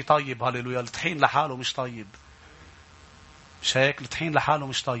يطلع شيء طيب. هاليلويا. الطحين لحاله مش طيب، مش هيك؟ الطحين لحاله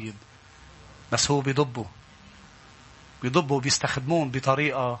مش طيب، بس هو بيضبه وبيستخدمون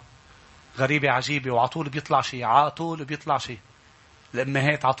بطريقة غريبة عجيبة، وعطول بيطلع شيء. عطول بيطلع شيء.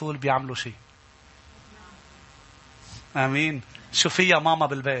 الأمهات عطول بيعملوا شيء. آمين. شو في يا ماما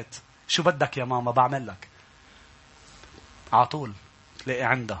بالبيت؟ شو بدك يا ماما بعمل لك. عطول تلاقي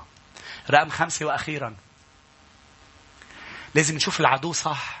عندها. رقم 5 وأخيرا، لازم نشوف العدو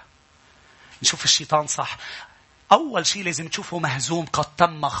صح، نشوف الشيطان صح. أول شيء لازم تشوفه مهزوم، قد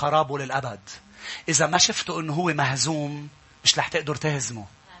تم خرابه للأبد. إذا ما شفته إنه هو مهزوم مش رح تقدر تهزمه.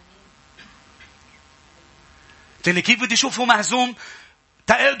 تقولي كيف بدي أشوفه مهزوم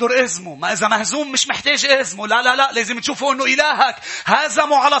تقدر أهزمه؟ ما إذا مهزوم مش محتاج أهزمه. لا، لازم تشوفه إنه إلهك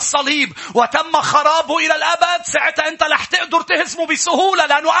هزمه على الصليب وتم خرابه إلى الأبد. ساعتها أنت رح تقدر تهزمه بسهولة،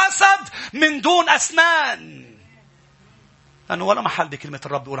 لأنه أسد من دون أسنان. لأنه ولا محل بكلمة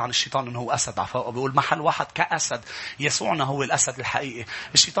الرب بيقول عن الشيطان إنه هو أسد عفوا، بيقول محل واحد كأسد. يسوعنا هو الأسد الحقيقي.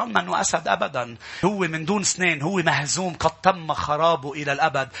 الشيطان ما إنه أسد أبدا، هو من دون سنان، هو مهزوم قد تم خرابه إلى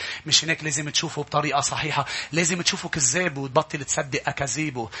الأبد. مش هناك لازم تشوفه بطريقة صحيحة، لازم تشوفه كذاب وتبطل تصدق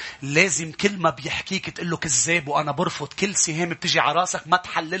أكاذيبه. لازم كل ما بيحكيك تقول له كذاب وأنا برفض. كل سهام بتجي على راسك ما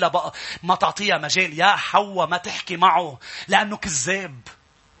تحللها بقى، ما تعطيها مجال. يا حواء ما تحكي معه لأنه كذاب.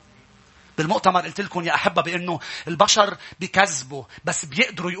 بالمؤتمر قلت لكم يا أحبة بأنه البشر بيكذبوا بس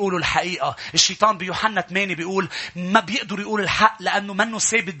بيقدروا يقولوا الحقيقة. الشيطان بيوحنا 8 بيقول ما بيقدروا يقولوا الحق لأنه منه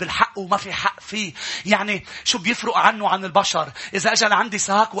ثابت بالحق وما في حق فيه. يعني شو بيفرق عنه عن البشر؟ إذا أجل عندي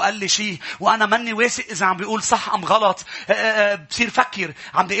ساق وقال لي شيء وأنا مني واثق إذا عم بيقول صح أم غلط، بصير فكر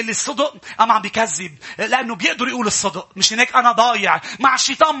عم بيقول لي الصدق أم عم بيكذب، لأنه بيقدر يقول الصدق. مش هناك أنا ضايع. مع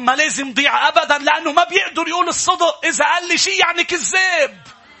الشيطان ما لازم ضيع أبدا، لأنه ما بيقدر يقول الصدق. إذا قال لي شيء يعني كذاب.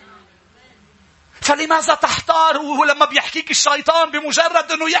 فلماذا تحتار ولما بيحكيك الشيطان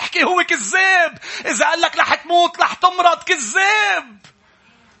بمجرد أنه يحكي هو كذاب؟ إذا قال لك رح تموت رح تمرض، كذاب.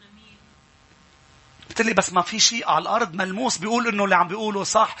 قلت لي بس ما في شيء على الأرض ملموس بيقول إنه اللي عم بيقوله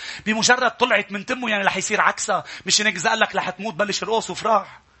صح. بمجرد طلعت من تمه يعني رح يصير عكسها. مش هيك إذا قال لك رح تموت بلش رقص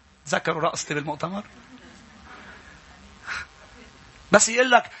وفراح. تذكروا رقصتي بالمؤتمر؟ بس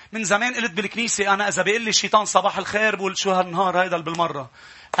يقول لك من زمان قلت بالكنيسة أنا إذا بيقول لي الشيطان صباح الخير بقول شو هالنهار هيدا بالمرة.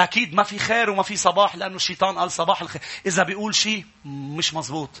 أكيد ما في خير وما في صباح، لأنه الشيطان قال صباح الخير. إذا بيقول شيء مش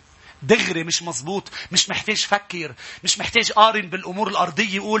مزبوط دغري، مش مزبوط، مش محتاج فكر، مش محتاج قارن بالأمور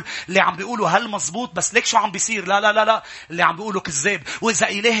الأرضية يقول اللي عم بيقوله هل مزبوط بس ليك شو عم بيصير. لا لا لا لا، اللي عم بيقوله كذاب. وإذا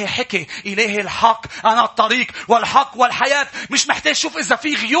إلهي حكي إلهي الحق، أنا الطريق والحق والحياة، مش محتاج شوف إذا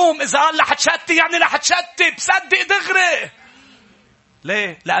في غيوم. إذا قال رح تشتي يعني رح تشتي، بصدق دغري.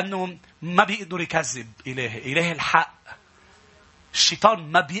 ليه؟ لأنه ما بيقدر يكذب. إلهي الحق.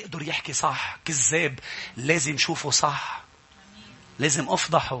 الشيطان ما بيقدر يحكي صح، كذاب. لازم شوفه صح، لازم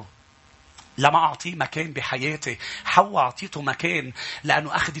أفضحه. لما أعطيه مكان بحياتي. حواء أعطيته مكان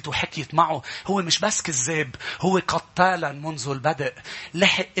لأنه أخذت وحكيت معه. هو مش بس كذاب، هو قتالا منذ البدء.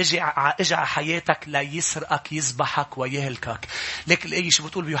 لحق إجي على حياتك لا يسرقك يذبحك ويهلكك. لكن الآية شو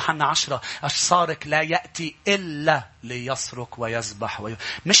بتقول بيوحنا 10؟ السارق لا يأتي إلا ليسرق ويذبح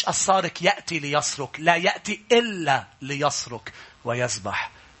مش السارق يأتي ليسرق، لا يأتي إلا ليسرق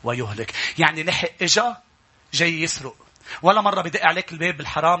ويذبح ويهلك. يعني لحق إجا جاي يسرق. ولا مرة بدق عليك الباب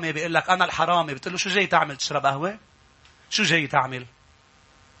بالحرامي بيقول لك أنا الحرامي، بتقول له شو جاي تعمل؟ تشرب قهوة؟ شو جاي تعمل؟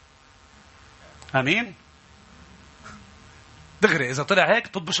 أمين؟ دغري إذا طلع هيك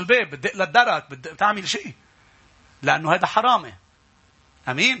تطبش الباب، بدق للدرك، بدق تعمل شيء، لأنه هذا حرامي.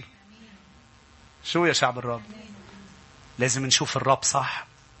 أمين؟ شو يا شعب الرب؟ لازم نشوف الرب صح،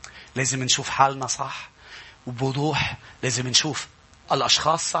 لازم نشوف حالنا صح وبوضوح. لازم نشوف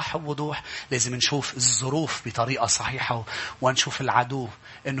الأشخاص صح ووضوح، لازم نشوف الظروف بطريقة صحيحة، ونشوف العدو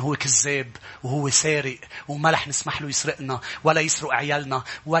إنه هو كذاب وهو سارق، وما رح نسمح له يسرقنا ولا يسرق عيالنا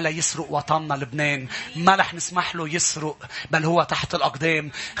ولا يسرق وطننا لبنان. ما رح نسمح له يسرق، بل هو تحت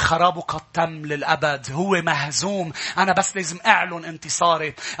الأقدام، خرابه قد تم للأبد، هو مهزوم. أنا بس لازم أعلن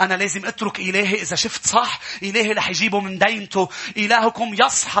انتصاري. أنا لازم أترك إلهي. إذا شفت صح، إلهي رح يجيبه من دينته. إلهكم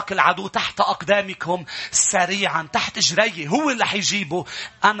يسحق العدو تحت أقدامكم سريعا، تحت جريه هو اللي رح يجيبه.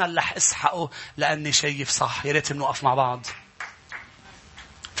 أنا اللي رح أسحقه لأني شايف صح. يا ريت نوقف مع بعض.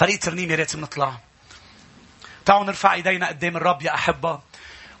 فريق ترنيم، يا ريت نطلع. تعالوا نرفع ايدينا قدام الرب يا أحبة،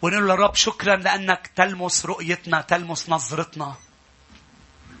 ونقول للرب شكرا لأنك تلمس رؤيتنا، تلمس نظرتنا.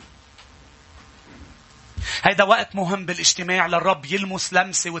 هيدا وقت مهم بالاجتماع للرب يلمس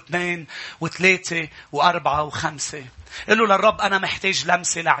لمسة واثنين وثلاثة وأربعة وخمسة. قل له للرب أنا محتاج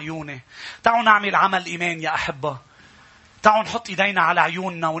لمسة لعيوني. تعالوا نعمل عمل إيمان يا أحبة. تعالوا نحط ايدينا على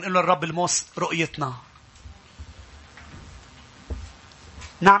عيوننا ونقول للرب المس رؤيتنا.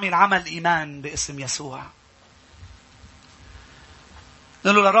 نعمل عمل إيمان باسم يسوع.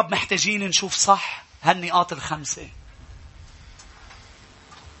 نقول له للرب محتاجين نشوف صح هالنقاط الخمسة.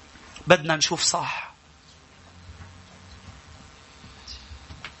 بدنا نشوف صح.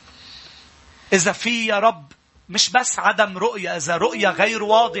 إذا في يا رب مش بس عدم رؤية، إذا رؤية غير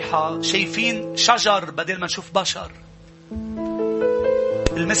واضحة، شايفين شجر بدل ما نشوف بشر،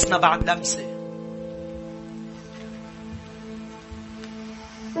 المسنا بعد لمسة.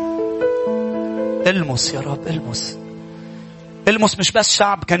 المس يا رب، المس. المس مش بس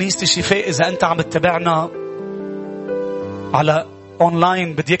شعب كنيسة الشفاء. إذا أنت عم تتابعنا على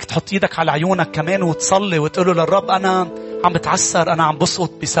أونلاين، بديك تحط إيدك على عيونك كمان وتصلي وتقول له للرب أنا عم بتعسر، أنا عم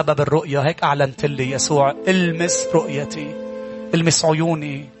بسقط بسبب الرؤية. هيك أعلنت لي يسوع، المس رؤيتي، المس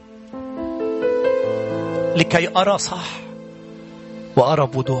عيوني لكي أرى صح وأرى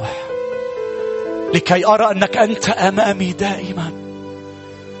بوضوح، لكي أرى أنك أنت أمامي دائما.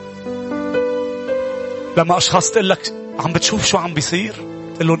 لما أشخاص تقول لك عم بتشوف شو عم بيصير،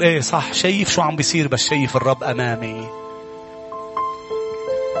 تقول لهم إيه صح، شايف شو عم بيصير، بس شايف الرب أمامي.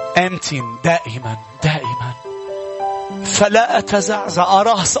 أمتن دائما دائما، فلا أتزعزع.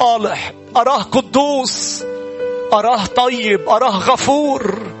 أراه صالح، أراه قدوس، أراه طيب، أراه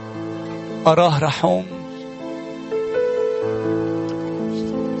غفور، أراه رحوم.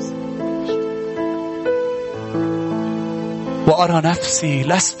 وأرى نفسي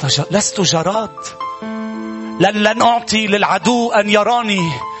لست جراد. لن أعطي للعدو أن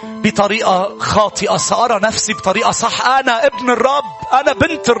يراني بطريقة خاطئة. سأرى نفسي بطريقة صح. أنا ابن الرب، أنا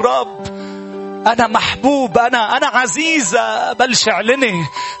بنت الرب، أنا محبوب، أنا عزيزة. بل شعلني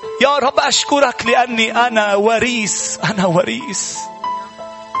يا رب. أشكرك لأني أنا وريث، أنا وريث،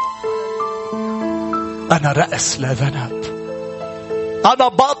 أنا رأس لا ذنب، أنا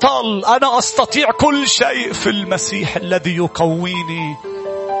بطل، أنا أستطيع كل شيء في المسيح الذي يقويني.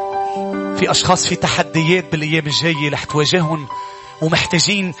 في أشخاص في تحديات بالأيام الجاية رح تواجههم،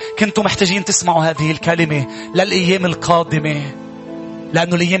 ومحتاجين، كنتوا محتاجين تسمعوا هذه الكلمة للأيام القادمة،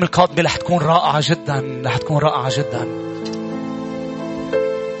 لأنه الأيام القادمة رح تكون رائعة جدا، رح تكون رائعة جدا.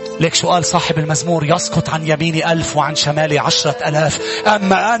 ليك شو قال صاحب المزمور؟ يسقط عن يميني 1000 وعن شمالي 10,000،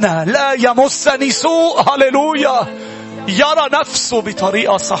 أما أنا لا يمسني سوء. هاليلويا. يرى نفسه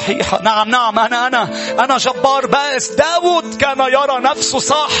بطريقة صحيحة. نعم أنا جبار بائس. داود كان يرى نفسه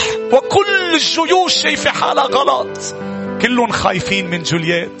صح، وكل الجيوش شايفة حالها غلط، كلهم خايفين من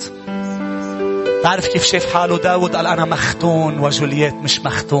جولييت. تعرف كيف شايف حاله داود؟ قال أنا مختون وجولييت مش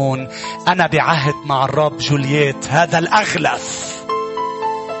مختون. أنا بعهد مع الرب. جولييت هذا الأغلف.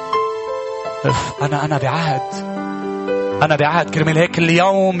 أنا بعهد كرمال هيك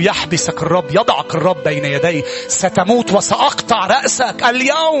اليوم يحبسك الرب، يضعك الرب بين يدي. ستموت وسأقطع رأسك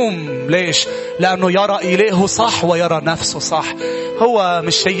اليوم. ليش؟ لأنه يرى إلهه صح ويرى نفسه صح. هو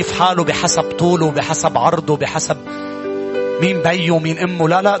مش شايف حاله بحسب طوله، بحسب عرضه، بحسب مين بيه ومين أمه.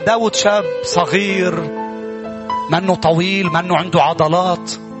 لا، داود شاب صغير، منه طويل، منه عنده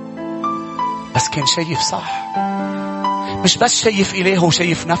عضلات، بس كان شايف صح. مش بس شايف إلهه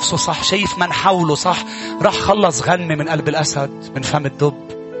وشايف نفسه صح، شايف من حوله صح. راح خلص غنمة من قلب الأسد، من فم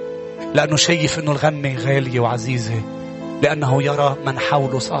الدب، لأنه شايف إنه الغنمة غالية وعزيزة، لأنه يرى من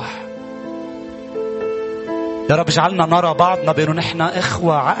حوله صح. يا رب اجعلنا نرى بعضنا بأنه نحن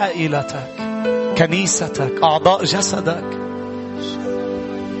إخوة، عائلتك، كنيستك، أعضاء جسدك.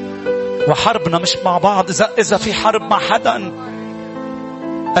 وحربنا مش مع بعض. إذا في حرب مع حدا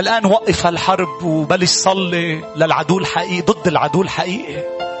الآن، وقف الحرب وبلش صلي للعدو الحقيقي، ضد العدو الحقيقي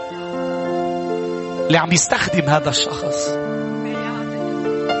اللي عم يستخدم هذا الشخص.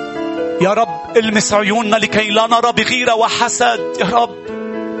 يا رب المس عيوننا لكي لا نرى بغيرة وحسد يا رب.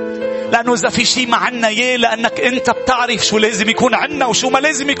 لأنه إذا في شيء معنا لأنك أنت بتعرف شو لازم يكون عنا وشو ما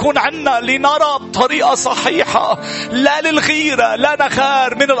لازم يكون عنا لنرى بطريقة صحيحة. لا للغيرة، لا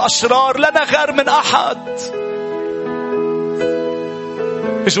نغار من الأشرار، لا نغار من أحد.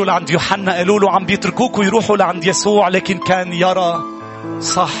 اجوا لعند يوحنا قالوا له عم بيتركوك ويروحوا لعند يسوع، لكن كان يرى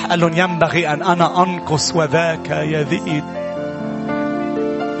صح. قال لهم ينبغي أن أنا أنقص وذاك يزيد،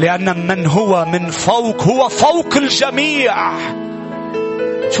 لأن من هو من فوق هو فوق الجميع.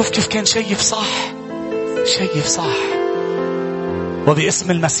 شوف كيف كان شايف صح، شايف صح.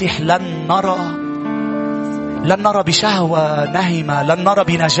 وباسم المسيح لن نرى بشهوة نهمة، لن نرى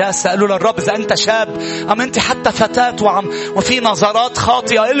بنجاسة. قالوا للرب إذا أنت شاب أم أنت حتى فتاة وفي نظرات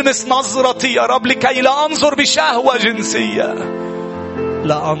خاطئة، المس نظرتي يا رب لكي لا أنظر بشهوة جنسية.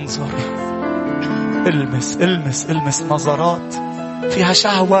 لا أنظر. المس نظرات فيها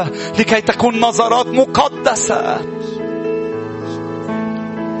شهوة لكي تكون نظرات مقدسة.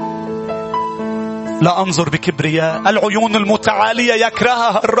 لا أنظر بكبرياء. العيون المتعالية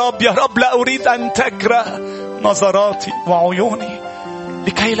يكرهها الرب. يا رب لا أريد أن تكره نظراتي وعيوني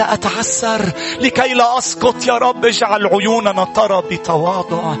لكي لا أتعسر، لكي لا أسقط. يا رب اجعل عيوننا ترى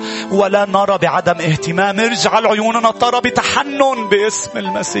بتواضع ولا نرى بعدم اهتمام. اجعل عيوننا ترى بتحنن باسم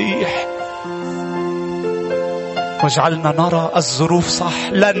المسيح. واجعلنا نرى الظروف صح.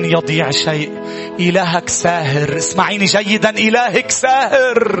 لن يضيع شيء. إلهك ساهر. اسمعيني جيدا، إلهك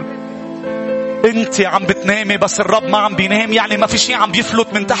ساهر. انت عم بتنامي بس الرب ما عم بينام، يعني ما في شيء عم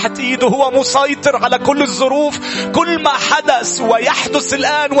بيفلت من تحت ايده. هو مسيطر على كل الظروف. كل ما حدث ويحدث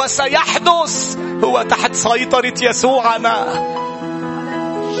الآن وسيحدث هو تحت سيطرة يسوعنا.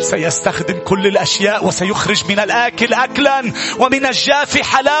 سيستخدم كل الأشياء وسيخرج من الآكل أكلا ومن الجاف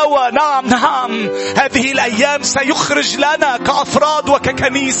حلاوة. نعم هذه الأيام سيخرج لنا كأفراد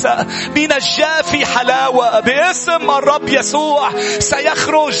وككنيسة من الجاف حلاوة باسم الرب يسوع.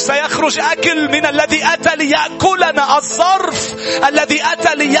 سيخرج أكل من الذي أتى ليأكلنا. الظرف الذي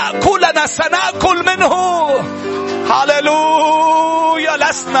أتى ليأكلنا سنأكل منه. هاليلويا.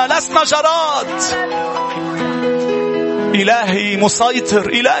 لسنا جراد. إلهي مسيطر،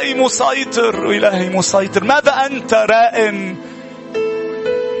 إلهي مسيطر، إلهي مسيطر. ماذا أنت رائن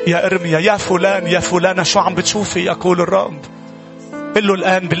يا إرميا؟ يا فلان يا فلانة شو عم بتشوفي؟ يقول الرب. قل له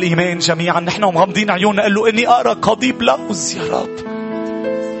الآن بالإيمان جميعا نحن مغمضين عيوننا. قل له إني أرى قضيب لوز يا رب.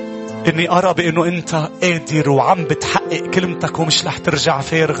 إني أرى بأنه أنت قادر وعم بتحقق كلمتك ومش رح ترجع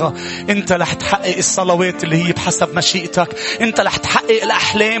فارغة. أنت رح تحقق الصلوات اللي هي بحسب مشيئتك. أنت رح تحقق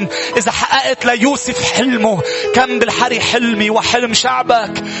الأحلام. إذا حققت ليوسف حلمه كم بالحري حلمي وحلم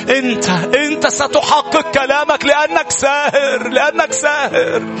شعبك. أنت ستحقق كلامك لأنك ساهر. لأنك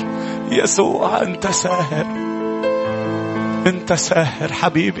ساهر يسوع. أنت ساهر. أنت ساهر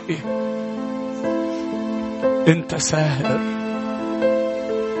حبيبي. أنت ساهر.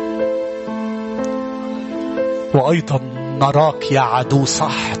 وأيضا نراك يا عدو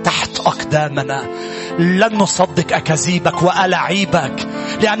صح تحت أقدامنا. لن نصدق أكاذيبك وألاعيبك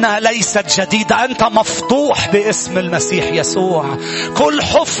لأنها ليست جديدة. أنت مفضوح باسم المسيح يسوع. كل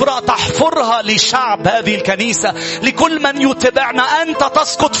حفرة تحفرها لشعب هذه الكنيسة، لكل من يتبعنا، أنت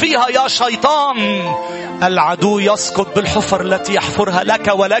تسقط فيها يا شيطان. العدو يسقط بالحفر التي يحفرها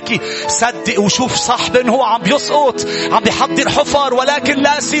لك ولك. صدق وشوف صاحب هو عم بيسقط، عم بيحضر حفر، ولكن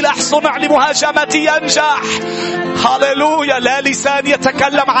لا سلاح صنع لمهاجمتي ينجح. هاليلويا. لا لسان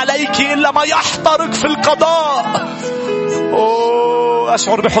يتكلم عليك إلا ما يحترق في القضاء.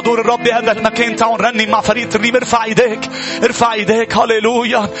 أشعر بحضور الرب بهذا المكان. تعالوا نرنم مع فريق الترنيم. ارفع ايديك، ارفع ايديك.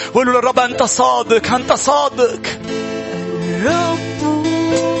 هاليلويا. قولوا للرب أنت صادق، أنت صادق. رب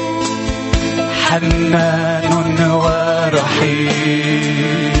حنان ورحيم.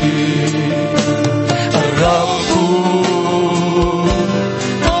 الرب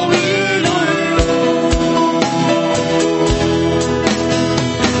طويل الروح.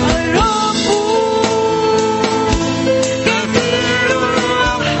 الرب كثير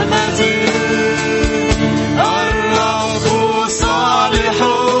الرحمة. الرب صالح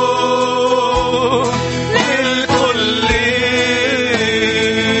للكل.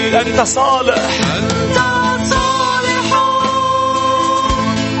 أنت صالح.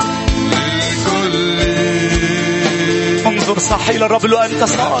 انظر صحي للرب له. أنت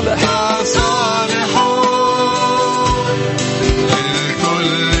صالح. صالح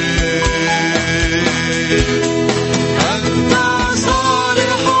للكل. أنت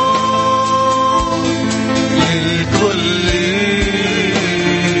صالح للكل.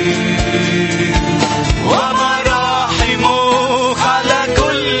 ومراحمك على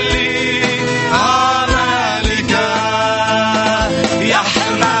كل أعمالك.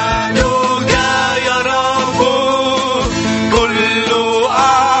 يحمدك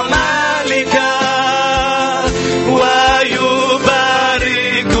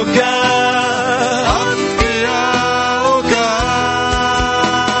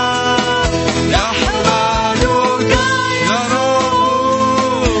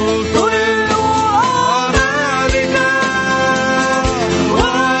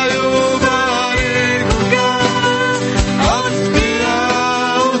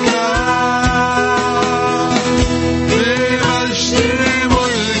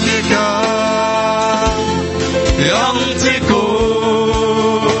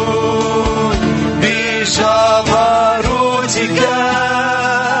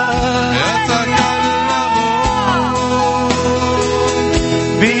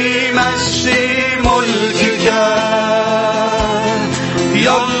بمجد ملكك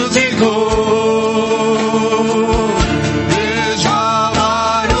ينطقون،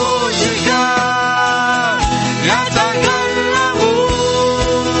 بجبروتك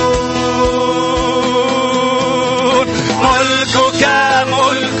يتكلمون. ملكك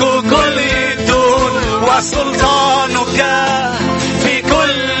ملك كل الدون، وسلطانك في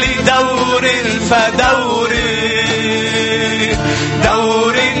كل دور فدور،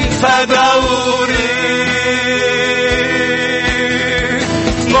 دور فدور.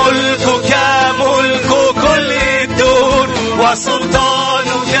 ملكك ملك كل الدون،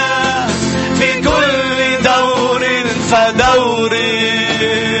 وسلطانك في كل دور فدور،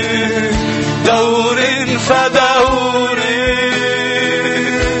 دور فدور.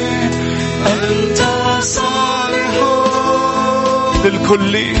 أنت صالح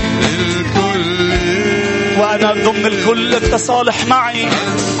للكل، وأنا ضمن الكل. أنت صالح معي،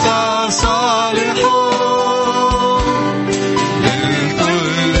 أنت صالح للكل،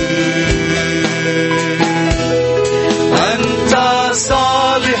 أنت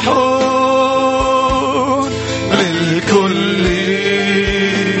صالح للكل،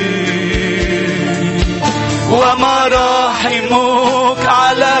 ومراحمك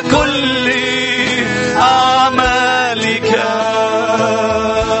على كل أعمالك.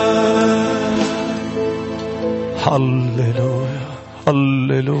 هللويا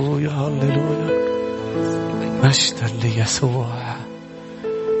هللويا هللويا، مجدا ليسوع.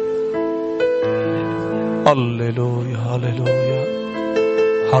 هللويا هللويا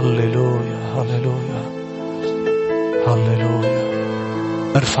هللويا هللويا هللويا.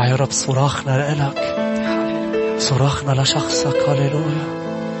 ارفع يا رب صراخنا لإلك، صراخنا لشخصك. هللويا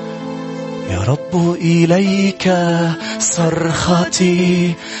يا رب، إليك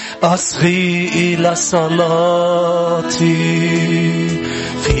صرختي، أصغي إلى صلاتي،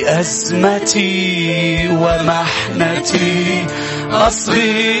 في أزمتي ومحنتي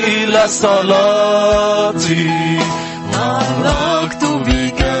أصغي إلى صلاتي. علقت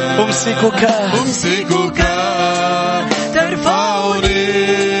بك، أمسكك ترفعني،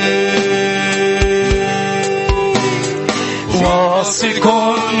 واثق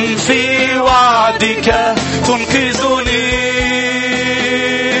في وعدك تنقذني.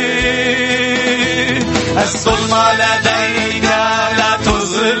 الظلم لديك لا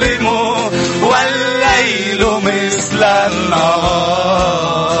تظلم، والليل مثل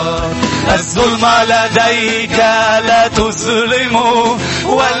النهار. الظلم لديك لا تظلم،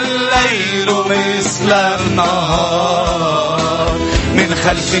 والليل مثل النهار. من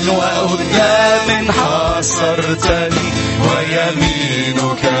خلف وقدام حاصرتني،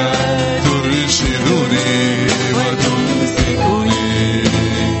 ويمينك ترشدني وتمسكني.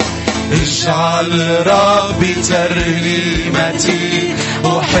 اجعل ربي ترنيمتي،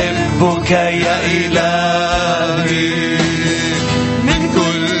 أحبك يا إلهي. من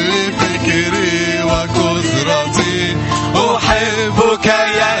كل فكري وقدرتي أحبك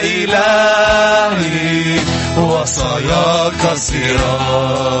يا إلهي، وصاياك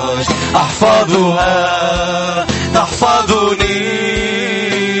سراج أحفظها تحفظني.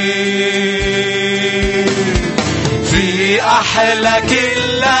 في أحلك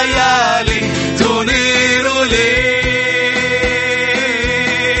الليالي تنير لي،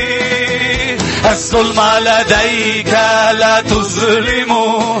 الظلم لديك لا تظلم،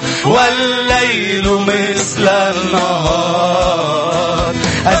 والليل مثل النهار.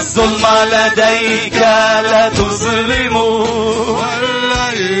 الظلم لديك لا تظلم،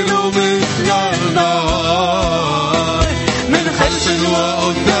 والليل مثل النهار. من خلف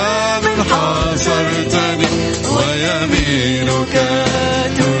وقدام حاصرتني، ويمينك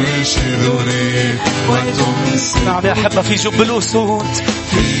ترشدني وتمسكني. نعم يا أحبة، في جب الأسود،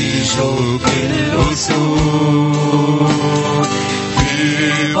 في جوب الأسود، في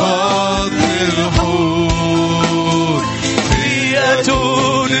بطن الحوت، في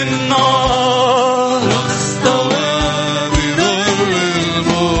أتون النار، واستوى بظل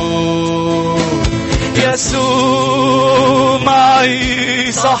الموت. يسوع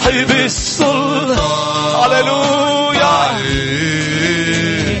معي صاحب السلطان. هللويا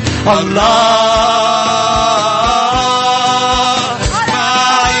الله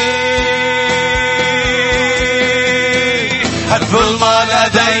معي. الظلم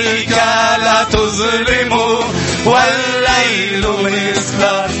لديك لا تظلم، والليل مثل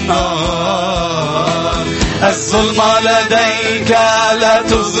النار. الظلم لديك لا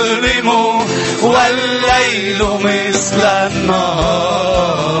تظلم، والليل مثل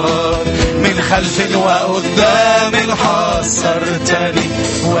النار. من خلف وقدام حاصرتني،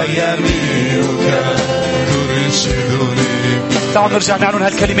 ويمينك ترشدني. تعالوا نرجع نعنون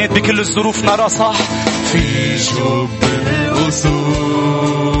هالكلمات بكل الظروف نرى صح. في جب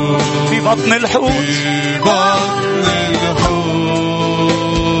الأسود، في بطن الحوت، في بطن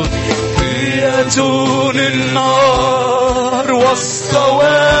الحوت، في أتون النار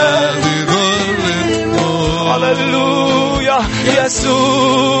والصواب. هللويا،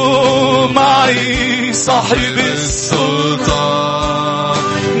 يسوع معي صاحب السلطان،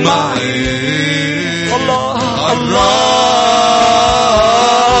 معي الله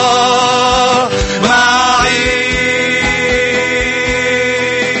معي.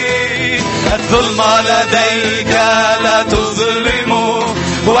 الظلم لديك لا تظلم،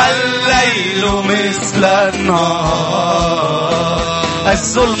 والليل مثل النهار.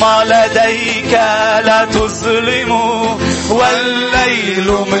 الظلم لديك لا تظلم،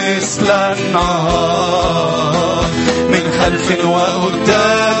 والليل مثل النهار. من خلف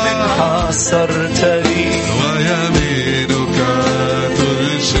وقدام حاصرتني، ويمينك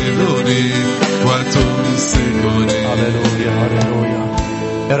ترشدني وتمسكني. هللويا هللويا.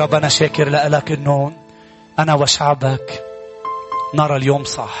 يا رب أنا شاكر لك إنه أنا وشعبك نرى اليوم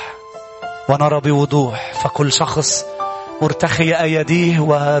صح ونرى بوضوح. فكل شخص مرتخي أيديه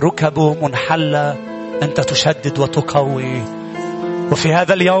وركبه منحلة أنت تشدد وتقوي. وفي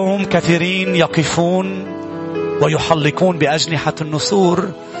هذا اليوم كثيرين يقفون ويحلقون بأجنحة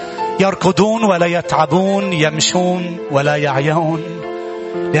النسور، يركضون ولا يتعبون، يمشون ولا يعيون،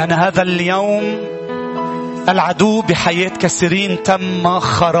 لأن هذا اليوم العدو بحياة كثيرين تم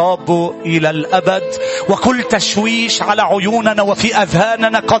خرابه إلى الأبد. وكل تشويش على عيوننا وفي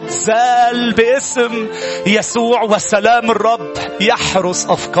أذهاننا قد زال باسم يسوع. وسلام الرب يحرس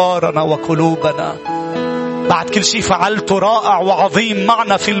أفكارنا وقلوبنا. بعد كل شيء فعلته رائع وعظيم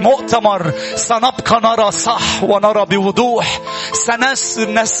معنا في المؤتمر، سنبقى نرى صح ونرى بوضوح.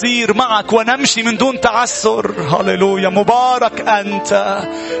 سنسير معك ونمشي من دون تعثر. هللويا، مبارك أنت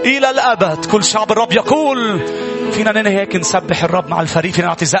إلى الأبد. كل شعب الرب يقول. فينا ننهي هيك نسبح الرب مع الفريق، فينا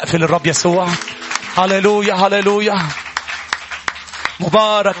نعطي زقفة للرب يسوع. هللويا هللويا.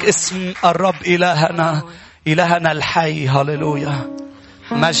 مبارك اسم الرب إلهنا، إلهنا الحي. هللويا،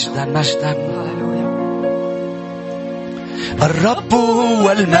 مجدا مجدا. الرب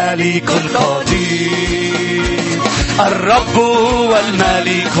هو الملك القدير، الرب هو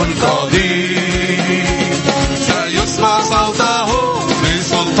الملك القدير. سيسمع صوته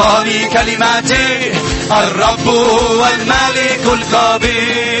بسلطان كلماته. الرب هو الملك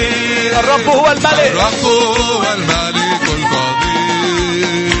القدير، الرب هو الملك، الرب هو الملك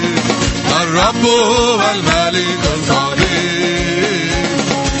القدير، الرب هو الملك القدير.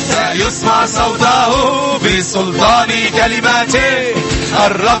 سيسمع صوته بسلطان كلماته.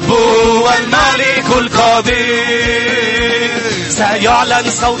 الرب هو الملك القدير. سيعلن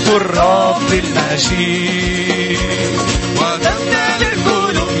صوت الرب المجيد، وتمتلئ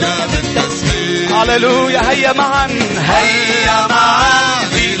قلوبنا بالتسبيح. هللويا. هيا معا هيا معا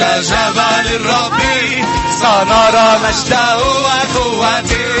إلى جبل الرب، سنرى مجده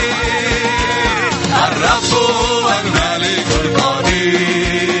وقوته. الرب هو الملك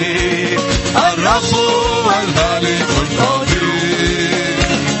القدير، الرب هو الملك القدير.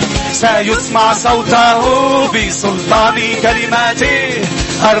 سيسمع صوته بسلطان كلماته.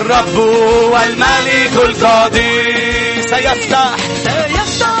 الرب هو الملك القدير. سيفتح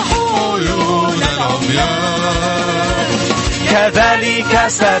عيون العميان، كذلك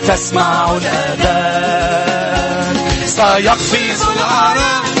ستسمع الآذان. سيقفز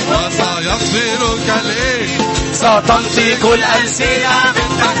الأعراف وسيصفر كالإيه، ستنطق الألسنة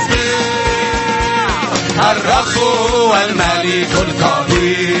بالتسبيح. الرب هو الملك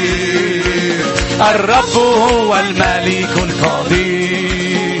القدير، الرب هو الملك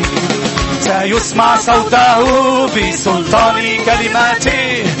القدير. سيسمع صوته بسلطان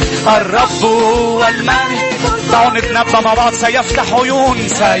كلماته. الرب هو الملك. تعالوا نتنبأ مع بعض. سيفتح عيون،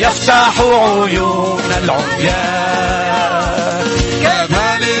 سيفتح عيون العميان.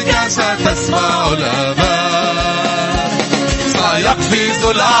 كذلك ستسمع الآباء. سيقفز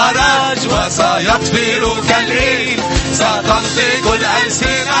الأعراج وسيطفر كالإيل. ستنطق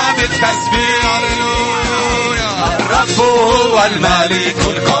الألسنة بالتسبيح. الرب هو الملك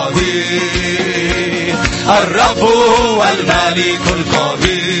القدير، الرب هو الملك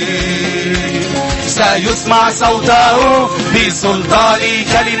القدير. سيسمع صوته بسلطان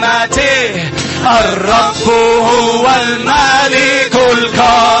كلماته. الرب هو الملك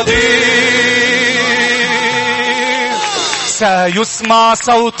القدير. سيسمع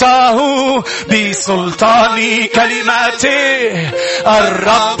صوته بسلطان كلماته.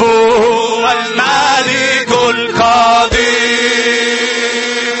 الرب هو الملك القدير.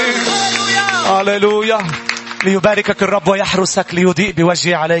 هللويا. ليباركك الرب ويحرسك، ليضيء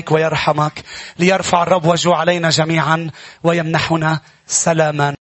بوجهه عليك ويرحمك، ليرفع الرب وجهه علينا جميعا ويمنحنا سلاما.